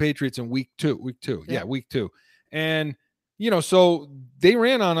against the Patriots in week two. Yeah, week 2. And, so they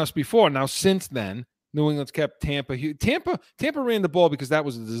ran on us before. Now, since then, New England's kept Tampa ran the ball because that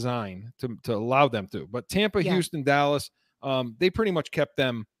was the design to allow them to. But Tampa, Houston, Dallas, they pretty much kept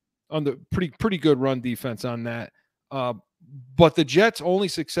them on the pretty good run defense on that. But the Jets' only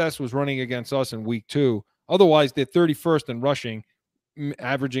success was running against us in week 2. Otherwise, they're 31st in rushing,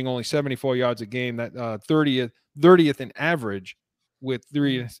 averaging only 74 yards a game. That 30th in average with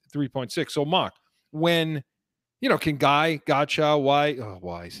 3.6. So, Mark, when can Godchow,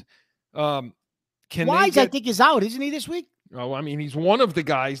 Wise? Wise, I think, is out, isn't he, this week? Oh, I mean, he's one of the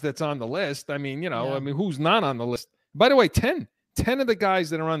guys that's on the list. I mean, I mean, who's not on the list? By the way, 10 of the guys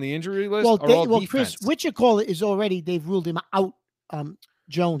that are on the injury list are all defense. Chris, they've ruled him out.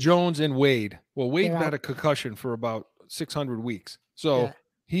 Jones and Wade. Well, Wade had a concussion for about 600 weeks. So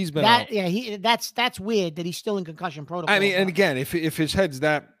he's been out. Yeah, that's weird that he's still in concussion protocol. I mean, and again, if his head's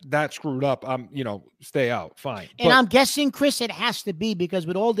that screwed up, stay out, fine. And I'm guessing, Chris, it has to be because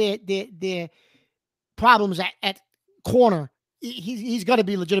with all their problems at corner, he's got to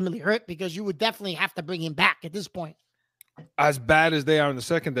be legitimately hurt because you would definitely have to bring him back at this point. As bad as they are in the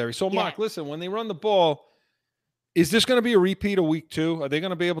secondary. So, Mark, listen, when they run the ball, is this going to be a repeat of week 2? Are they going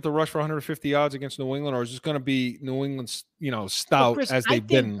to be able to rush for 150 yards against New England, or is this going to be New England's, stout Chris, as they've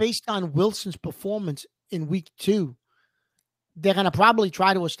been? Based on Wilson's performance in week 2, they're going to probably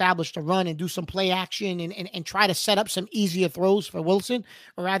try to establish the run and do some play action and try to set up some easier throws for Wilson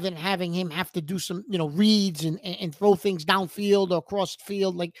rather than having him have to do some, reads and throw things downfield or across the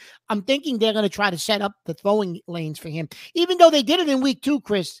field. Like, I'm thinking they're going to try to set up the throwing lanes for him, even though they did it in week 2,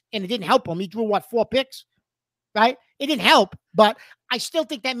 Chris, and it didn't help him. He threw 4 picks, right? It didn't help, but I still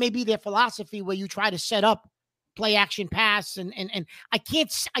think that may be their philosophy where you try to set up play action pass and I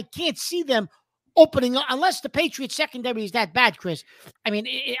can't see them opening up unless the Patriots secondary is that bad, Chris. I mean,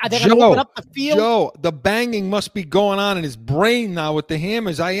 are they going to open up the field? Joe, the banging must be going on in his brain now with the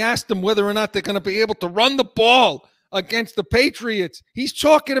hammers. I asked him whether or not they're going to be able to run the ball against the Patriots. He's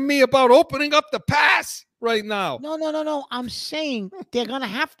talking to me about opening up the pass right now. No. I'm saying they're gonna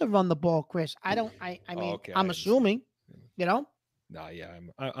have to run the ball, Chris. I mean, Okay, I'm assuming, you know. No, yeah,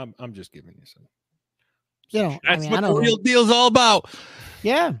 I'm just giving you some. You know, That's I what the don't real know. deal's all about.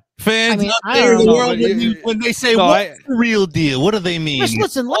 Yeah. Fans I mean, out I there in don't the know, world, when they say, what's the real deal? What do they mean? Chris,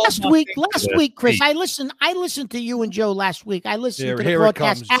 listen, last week, Chris, Pete. I listened to you and Joe last week. I listened to the Here it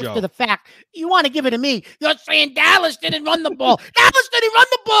broadcast comes, after Joe. the fact. You want to give it to me. You're saying Dallas didn't run the ball. Dallas didn't run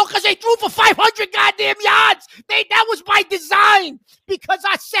the ball because they threw for 500 goddamn yards. That was by design because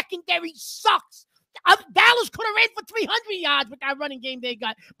our secondary sucks. Dallas could have ran for 300 yards with that running game they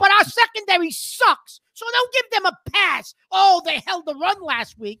got, but our secondary sucks. So don't give them a pass. Oh, they held the run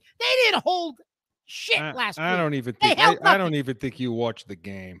last week. They didn't hold shit last week. I don't even think I don't even think you watched the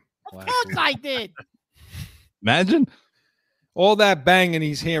game. Of course I did. Imagine. All that banging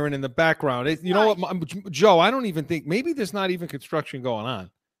he's hearing in the background. You know what, Joe? I don't even think maybe there's not even construction going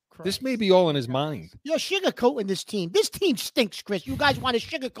on. This may be all in his mind. You're sugarcoating this team. This team stinks, Chris. You guys want to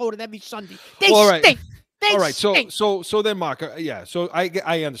sugarcoat it every Sunday. They stink. They all right. stink. So then, Mark, yeah. So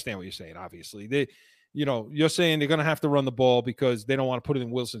I understand what you're saying. Obviously, you're saying they're going to have to run the ball because they don't want to put it in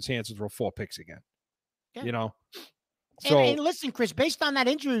Wilson's hands and throw 4 picks again. Yeah. You know. So and listen, Chris, based on that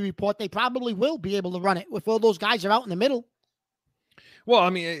injury report, they probably will be able to run it if all those guys are out in the middle. Well, I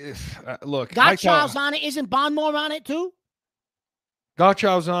mean, look, Gottschalk's on it. Isn't Bondmore on it too?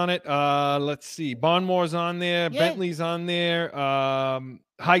 Gottschalk's on it. Let's see. Bondmore's on there. Yeah. Bentley's on there.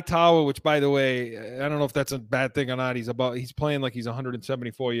 Hightower, which by the way, I don't know if that's a bad thing or not. He's playing like he's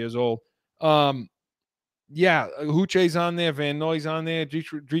 174 years old. Yeah, Huche's on there. Van Noy's on there.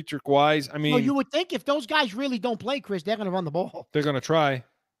 Dietrich Wise. I mean, well, you would think if those guys really don't play, Chris, they're going to run the ball. They're going to try.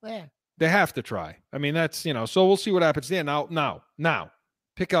 Yeah. They have to try. I mean, that's, so we'll see what happens there. Now,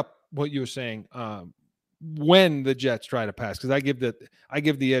 pick up what you were saying. When the Jets try to pass, because I give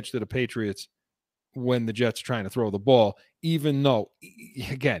the edge to the Patriots when the Jets trying to throw the ball, even though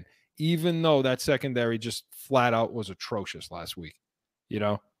that secondary just flat out was atrocious last week.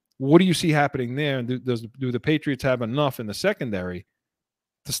 What do you see happening there? And do the Patriots have enough in the secondary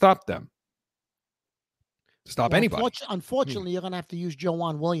to stop them? To stop anybody? Unfortunately, you're going to have to use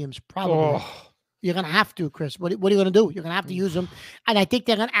Joanne Williams. Probably. You're going to have to, Chris. What are you going to do? You're going to have to use him. And I think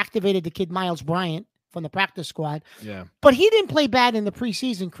they're going to activate the kid Miles Bryant from the practice squad. Yeah. But he didn't play bad in the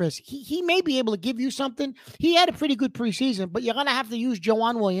preseason, Chris. He may be able to give you something. He had a pretty good preseason, but you're going to have to use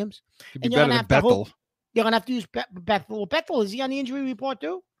Joanne Williams. He'd be better than Bethel. You're going to have to use Bethel. Well, Bethel, is he on the injury report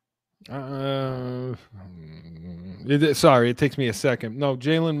too? Sorry, it takes me a second. No,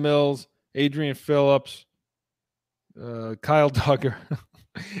 Jalen Mills, Adrian Phillips, Kyle Duggar.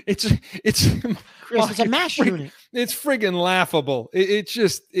 It's Chris, it's a mash unit. It's friggin' laughable.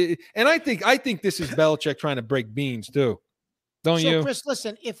 And I think this is Belichick trying to break beans too. Don't you? So Chris,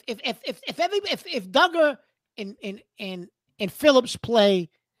 listen, if Duggar and Phillips play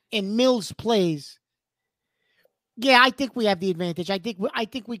and Mills plays, yeah, I think we have the advantage. I think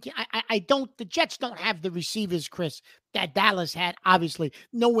we can. The Jets don't have the receivers, Chris, that Dallas had. Obviously,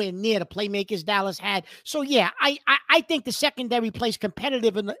 nowhere near the playmakers Dallas had. So yeah, I think the secondary plays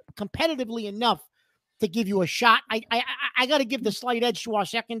competitively enough to give you a shot. I got to give the slight edge to our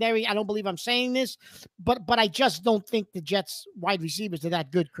secondary. I don't believe I'm saying this, but I just don't think the Jets wide receivers are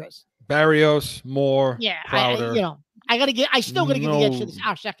that good, Chris. Barrios, Moore, yeah, Crowder. I still got to give the edge to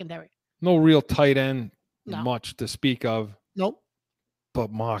our secondary. No real tight end. No. Much to speak of. Nope.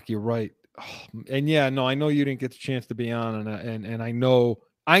 But Mark, you're right. And yeah, no, I know you didn't get the chance to be on, and I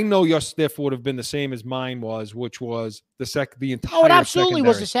know your sniff would have been the same as mine was, which was the entire. Oh, it absolutely secondary.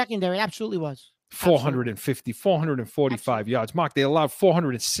 was the secondary. It absolutely was. 450, 445 absolutely. Yards. Mark, they allowed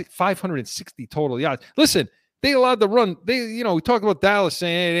 560 total yards. Listen, they allowed the run. We talked about Dallas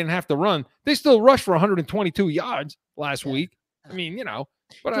saying they didn't have to run. They still rushed for 122 yards last week. I mean,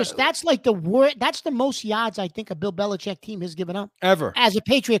 But Chris, that's like the word. That's the most yards I think a Bill Belichick team has given up ever as a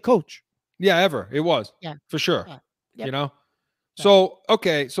Patriot coach. Yeah, ever. It was. Yeah, for sure. Yeah. Yep. So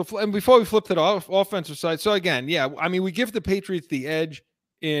okay. So and before we flip to the offensive side, so again, yeah, I mean, we give the Patriots the edge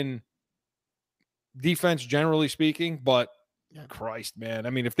in defense, generally speaking, but Christ, man, I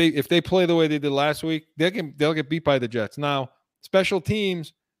mean, if they play the way they did last week, they'll get beat by the Jets. Now, special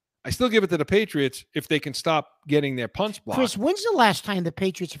teams. I still give it to the Patriots if they can stop getting their punts blocked. Chris, when's the last time the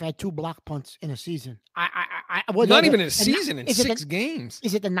Patriots have had 2 block punts in a season? Not even in a season, in 6 games.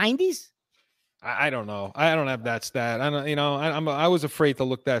 Is it the 90s? I don't know. I don't have that stat. I don't. I was afraid to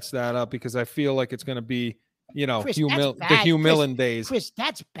look that stat up because I feel like it's going to be, Chris, the Hugh Millen days. Chris,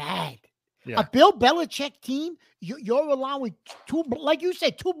 that's bad. Yeah. A Bill Belichick team, you're allowing 2, like you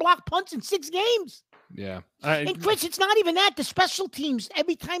said, 2 block punts in 6 games. Yeah. And Chris, it's not even that. The special teams,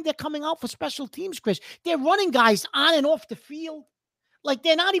 every time they're coming out for special teams, Chris, they're running guys on and off the field. Like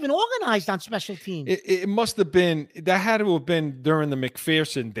they're not even organized on special teams. It must have been, that had to have been during the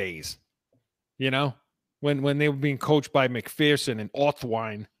McPherson days, when they were being coached by McPherson and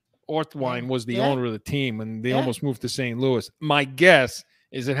Orthwine. Orthwine was the owner of the team, and they almost moved to St. Louis. My guess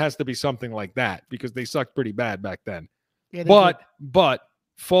is it has to be something like that because they sucked pretty bad back then. Yeah, but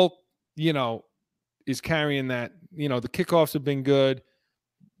Folk, is carrying that. The kickoffs have been good.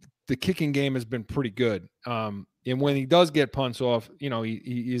 The kicking game has been pretty good. And when he does get punts off,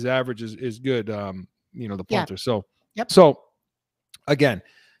 his average is good. The punter. Yeah. So again,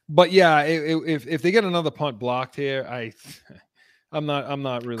 but yeah, if they get another punt blocked here, I'm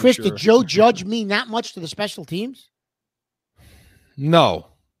not really Chris, sure. did Joe Judge mean that much to the special teams? No.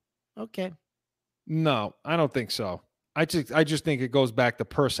 Okay. No, I don't think so. I just think it goes back to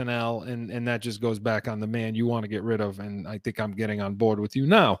personnel, and that just goes back on the man you want to get rid of. And I think I'm getting on board with you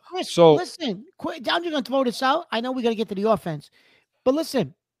now. Chris, so listen, I'm just going to throw this out. I know we got to get to the offense, but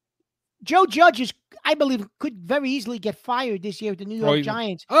listen, Joe Judge I believe, could very easily get fired this year with the New York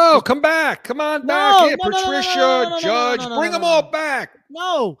Giants. Oh, come back. Come on back. Here, Patricia, Judge, bring them all back.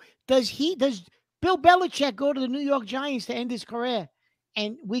 No. Does Bill Belichick go to the New York Giants to end his career?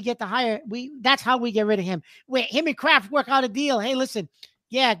 And we get to hire. That's how we get rid of him. Him and Kraft work out a deal. Hey, listen,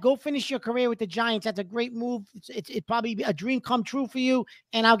 go finish your career with the Giants. That's a great move. It's probably a dream come true for you.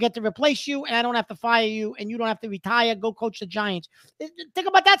 And I'll get to replace you, and I don't have to fire you, and you don't have to retire. Go coach the Giants. Think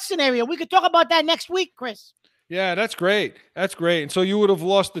about that scenario. We could talk about that next week, Chris. Yeah, that's great. That's great. And so you would have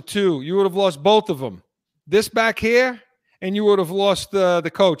lost the two. You would have lost both of them. This back here, and you would have lost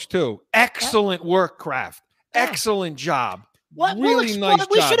the coach too. Excellent work, Kraft. Excellent job. Really nice job.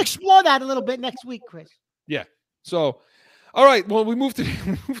 We should explore that a little bit next week, Chris. Yeah. So, all right. Well, we move to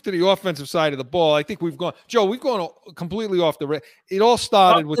the offensive side of the ball. I think we've gone completely off the rail. It all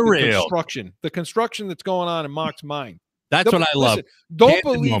started with the construction. The construction that's going on in Mark's mind. That's what I love. Don't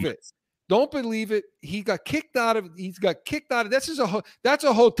believe it. Don't believe it. He's got kicked out of. That's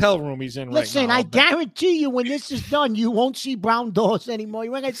a hotel room he's in right now. Listen, I guarantee you, when this is done, you won't see brown doors anymore.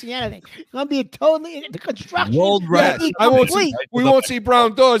 You ain't gonna see anything. It's gonna be the construction. We won't see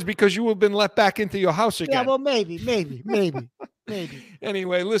brown doors because you have been let back into your house again. Yeah, well, maybe.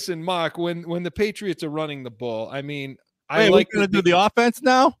 Anyway, listen, Mark. When the Patriots are running the ball, I mean, we're gonna do the offense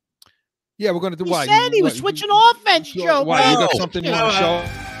now. Yeah, we're gonna do. He said he was switching offense, Joe. Why? You got something you want to show?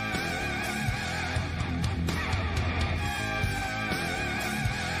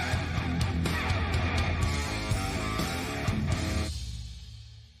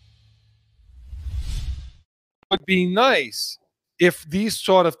 Would be nice if these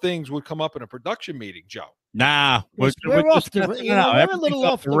sort of things would come up in a production meeting, Joe. Nah, we're off the rails. We're a little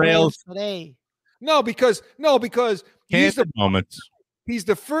off the rails today. No, because he's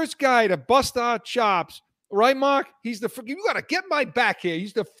the first guy to bust our chops, right, Mark? You got to get my back here.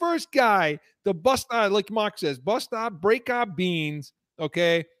 He's the first guy to bust our, like Mark says, break our beans.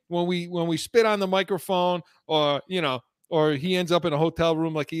 Okay, when we spit on the microphone, or he ends up in a hotel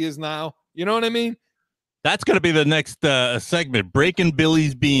room like he is now. You know what I mean? That's going to be the next segment, Breaking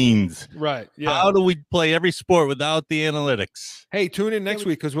Billy's Beans. Right. Yeah. How do we play every sport without the analytics? Hey, tune in next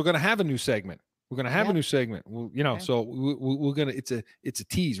week because we're going to have a new segment. We're going to have a new segment. So we're going to, it's a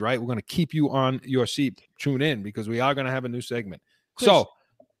tease, right? We're going to keep you on your seat. Tune in because we are going to have a new segment. Chris, so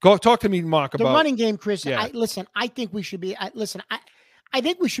go talk to me, Mark, about the running game, Chris. Yeah. I think we should be, I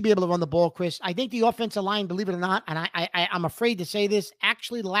think we should be able to run the ball, Chris. I think the offensive line, believe it or not, and I'm afraid to say this,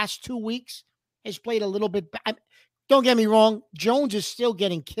 actually the last 2 weeks, has played a little bit. Don't get me wrong. Jones is still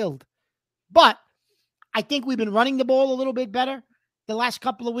getting killed. But I think we've been running the ball a little bit better the last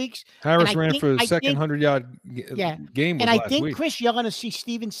couple of weeks. Harris ran for the second 100-yard game. And I think, Chris, you're going to see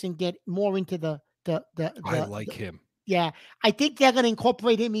Stevenson get more into the I like him. Yeah. I think they're going to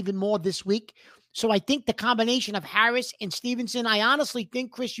incorporate him even more this week. So I think the combination of Harris and Stevenson, I honestly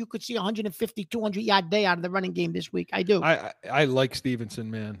think, Chris, you could see 150, 200-yard day out of the running game this week. I do. I like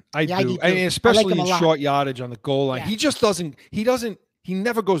Stevenson, man. I do. I and especially in short yardage on the goal line. Yeah. He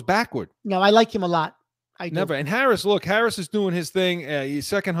never goes backward. No, I like him a lot. I do. Never. And Harris is doing his thing, his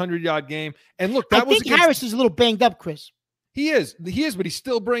second 100-yard game. And look, I think Harris is a little banged up, Chris. He is, but he's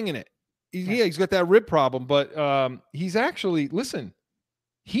still bringing it. He's got that rib problem, but he's actually, listen,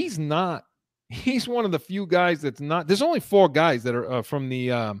 he's one of the few guys that's not. There's only 4 guys that are from the.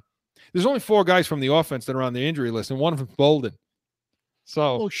 There's only 4 guys from the offense that are on the injury list, and one of them's Bolden. So.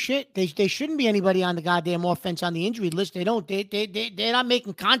 Oh shit! They shouldn't be anybody on the goddamn offense on the injury list. They don't. They're not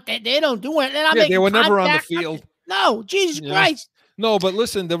making contact. They don't do it. They're not making. They were contact. never on the field. No, Jesus Christ! No, but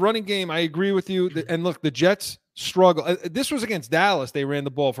listen, the running game, I agree with you. And look, the Jets struggle. This was against Dallas. They ran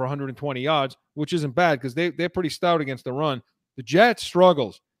the ball for 120 yards, which isn't bad because they're pretty stout against the run. The Jets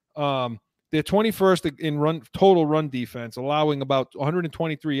struggles. They're 21st in total run defense, allowing about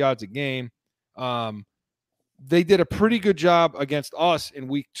 123 yards a game. They did a pretty good job against us in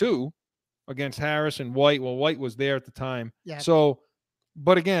week 2 against Harris and White. Well, White was there at the time. Yeah. So,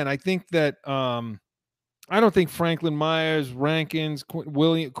 but again, I think that I don't think Franklin Myers, Rankins,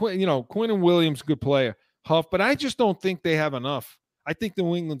 Quinn and Williams, good player. Huff, but I just don't think they have enough. I think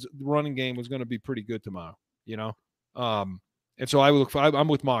New England's running game was going to be pretty good tomorrow, and so I'm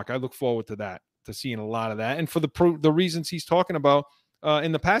with Mark. I look forward to that, to seeing a lot of that, and for the reasons he's talking about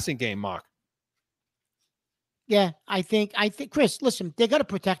in the passing game, Mark. Yeah, I think, Chris, listen, they got to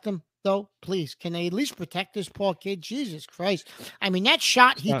protect him, though. Please, can they at least protect this poor kid? Jesus Christ. I mean, that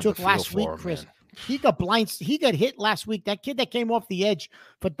shot he took last week, Chris, he got hit last week. That kid that came off the edge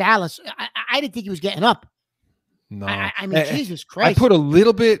for Dallas, I didn't think he was getting up. No. I mean, Jesus Christ. I put a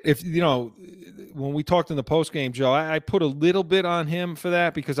little bit, when we talked in the postgame, Joe, I put a little bit on him for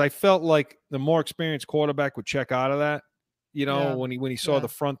that because I felt like the more experienced quarterback would check out of that, when he saw the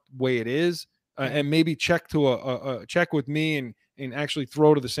front way it is. And maybe check to check with me and actually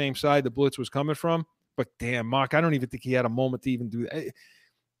throw to the same side the blitz was coming from. But damn, Mark, I don't even think he had a moment to even do that.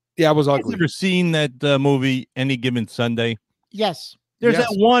 Yeah, it was ugly. Have you ever seen that movie, Any Given Sunday? Yes. There's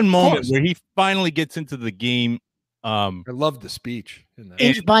that one moment where he finally gets into the game. I love the speech.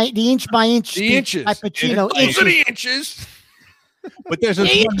 Inch by inch the inches. By Pacino. Those are the inches. But there's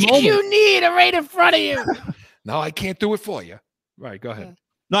this one moment. You need are right in front of you. No, I can't do it for you. Right, go ahead.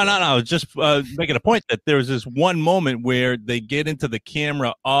 No. I was just making a point that there was this one moment where they get into the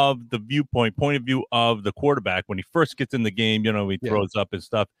camera of the point of view of the quarterback when he first gets in the game. He throws up and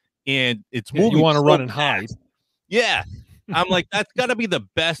stuff, and it's moving. You want to run and hide. Yeah, I'm like, that's got to be the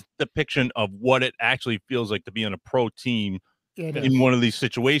best depiction of what it actually feels like to be on a pro team in one of these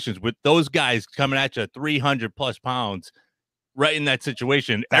situations with those guys coming at you 300 plus pounds, right in that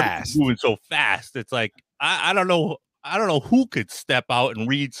situation, moving so fast. It's like I don't know. I don't know who could step out and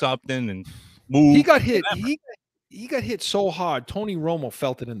read something and move. He got hit. He got hit so hard. Tony Romo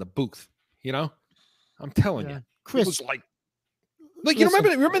felt it in the booth. I'm telling you, Chris. It was like you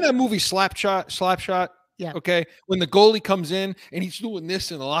remember that movie Slapshot? Yeah. Okay. When the goalie comes in and he's doing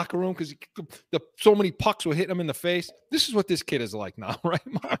this in the locker room because so many pucks were hitting him in the face. This is what this kid is like now, right,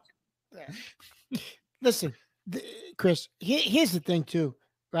 Mark? Yeah. Listen, Chris. Here's the thing, too,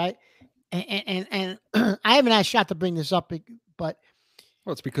 right? And I haven't asked Shot to bring this up, but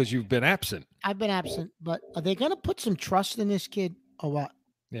it's because you've been absent. I've been absent, but are they going to put some trust in this kid or what?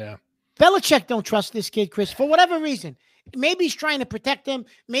 Yeah. Belichick don't trust this kid, Chris, for whatever reason. Maybe he's trying to protect him.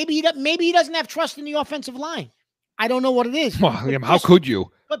 Maybe he doesn't have trust in the offensive line. I don't know what it is. Well, how could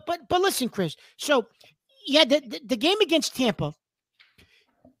you? But listen, Chris. So the game against Tampa,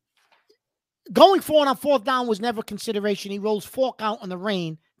 going for it on 4th down was never consideration. He rolls fork out on the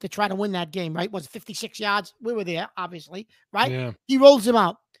rain to try to win that game, right? Was 56 yards. We were there, obviously, right? Yeah. He rolls him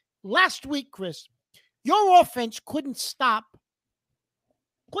out. Last week, Chris, your offense couldn't stop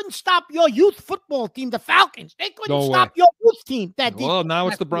your youth football team, the Falcons. They couldn't stop your youth team. Well, now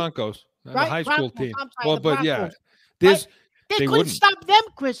it's the Broncos, the high school team. Well, but yeah, they couldn't stop them,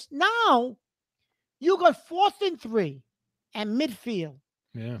 Chris. Now you got 4th and 3 and midfield.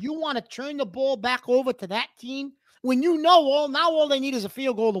 Yeah. You want to turn the ball back over to that team when all they need is a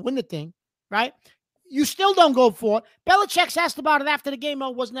field goal to win the thing, right? You still don't go for it. Belichick's asked about it after the game.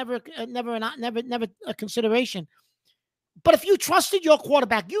 It was never a consideration. But if you trusted your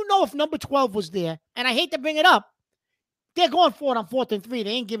quarterback, if number 12 was there, and I hate to bring it up, they're going for it on 4th and 3. They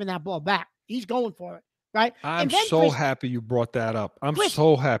ain't giving that ball back. He's going for it, right? I'm so happy you brought that up. I'm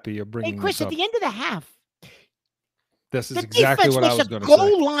so happy you're bringing Chris, this up. at the end of the half, this is exactly what I was going to say.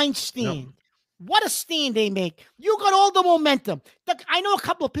 Goal line stand. Yep. What a stand they make. You got all the momentum. I know a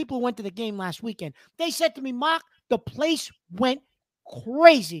couple of people who went to the game last weekend. They said to me, Mark, the place went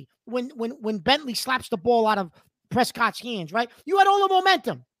crazy when Bentley slaps the ball out of Prescott's hands, right? You had all the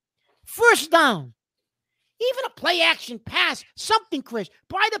momentum. 1st down. Even a play action pass, something, Chris.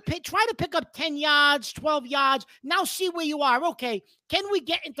 Try to pick up 10 yards, 12 yards. Now see where you are. Okay, can we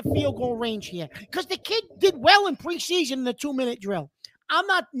get into field goal range here? Because the kid did well in preseason in the 2-minute drill.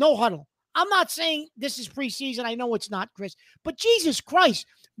 No huddle. I'm not saying this is preseason. I know it's not, Chris. But Jesus Christ,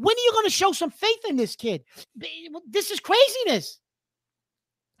 when are you going to show some faith in this kid? This is craziness.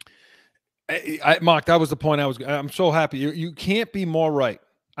 Mark, that was the point I'm so happy. You can't be more right.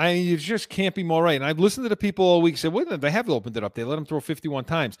 You just can't be more right. And I've listened to the people all week say, well, they have opened it up. They let him throw 51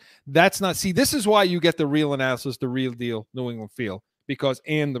 times. That's not, see, this is why you get the real analysis, the real deal, New England feel,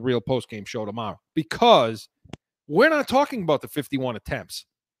 and the real post-game show tomorrow, because we're not talking about the 51 attempts.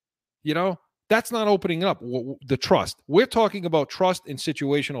 You know, that's not opening up the trust. We're talking about trust in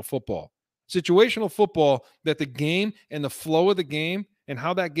situational football. Situational football, that the game and the flow of the game and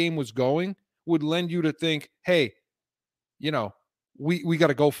how that game was going would lend you to think, hey, you know, we got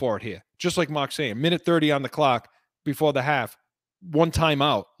to go for it here. Just like Mark's saying, minute 30 on the clock before the half, one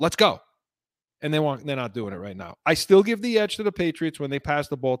timeout. Let's go. And they're not doing it right now. I still give the edge to the Patriots when they pass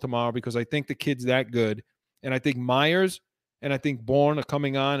the ball tomorrow, because I think the kid's that good. And I think Myers and I think Bourne are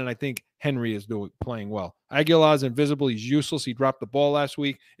coming on, and I think Henry is playing well. Aguilar's invisible. He's useless. He dropped the ball last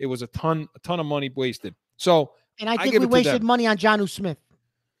week. It was a ton of money wasted. So, and I think we wasted money on Jonnu Smith.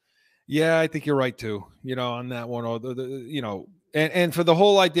 Yeah, I think you're right too. You know, on that one, or you know, and for the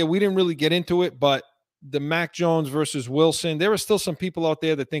whole idea, we didn't really get into it, but the Mac Jones versus Wilson, there are still some people out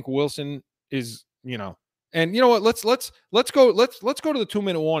there that think Wilson is, you know, and you know what? Let's go to the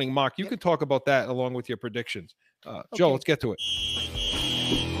 2-minute warning. Mark, you can talk about that along with your predictions. Joe, let's get to it.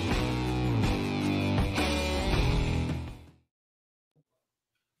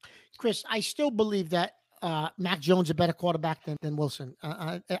 Chris, I still believe that Mac Jones is a better quarterback than Wilson.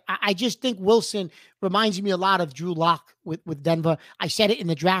 I just think Wilson reminds me a lot of Drew Lock with Denver. I said it in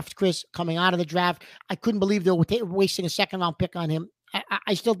the draft, Chris, coming out of the draft. I couldn't believe they were wasting a second-round pick on him.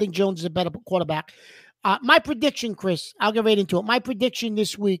 I still think Jones is a better quarterback. My prediction, Chris, I'll get right into it. My prediction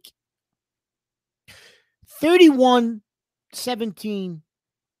this week, 31-17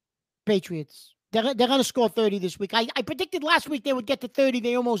 Patriots. They're going to score 30 this week. I predicted last week they would get to 30.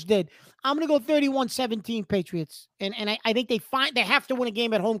 They almost did. I'm going to go 31-17 Patriots. And I think they have to win a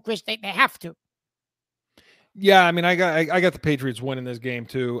game at home, Chris. They have to. Yeah, I mean, I got the Patriots winning this game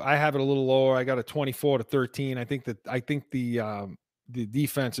too. I have it a little lower. I got a 24-13. I think the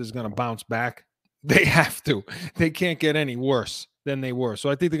defense is going to bounce back. They have to. They can't get any worse than they were. So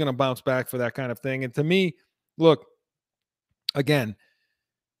I think they're going to bounce back for that kind of thing. And to me, look, again,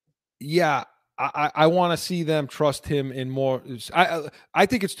 yeah, I want to see them trust him in more. I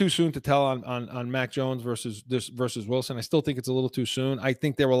think it's too soon to tell on Mac Jones versus Wilson. I still think it's a little too soon. I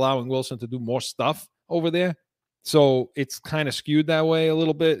think they're allowing Wilson to do more stuff over there, so it's kind of skewed that way a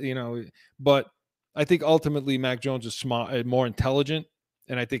little bit, you know. But I think ultimately Mac Jones is smart, more intelligent,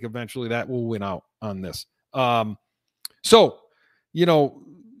 and I think eventually that will win out on this. So, you know,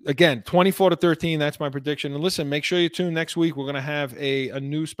 again, 24-13, that's my prediction. And listen, make sure you tune next week. We're going to have a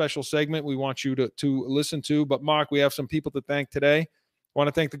new special segment we want you to listen to. But, Mark, we have some people to thank today. I want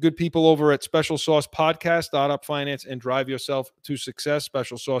to thank the good people over at Special Sauce Podcast, Start Up Finance, and Drive Yourself to Success,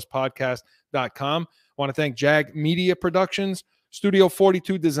 specialsaucepodcast.com. I want to thank Jag Media Productions, Studio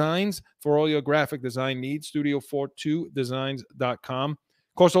 42 Designs for all your graphic design needs, studio42designs.com.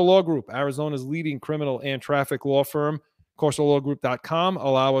 Corso Law Group, Arizona's leading criminal and traffic law firm, CorsoLawGroup.com.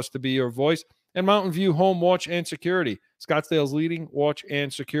 Allow us to be your voice. And Mountain View Home Watch and Security, Scottsdale's leading watch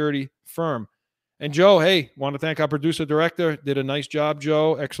and security firm. And Joe, hey, want to thank our producer director. Did a nice job,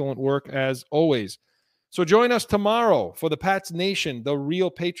 Joe. Excellent work as always. So join us tomorrow for the Pats Nation, the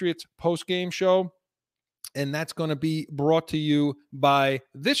Real Patriots postgame show. And that's going to be brought to you by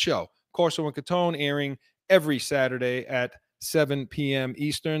this show, Corso and Catone, airing every Saturday at 7 p.m.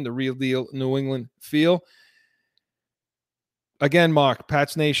 Eastern, the Real Deal New England Feel. Again, Mark,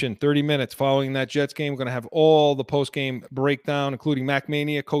 Pats Nation, 30 minutes following that Jets game. We're going to have all the post-game breakdown, including Mac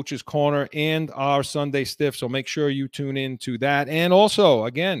Mania, Coach's Corner, and our Sunday Stiff. So make sure you tune in to that. And also,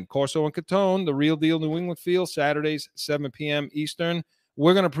 again, Corso and Catone, the Real Deal New England Feel, Saturdays, 7 p.m. Eastern.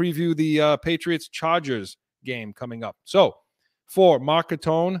 We're going to preview the Patriots-Chargers game coming up. So for Mark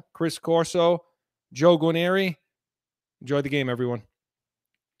Catone, Chris Corso, Joe Guarnieri, enjoy the game, everyone.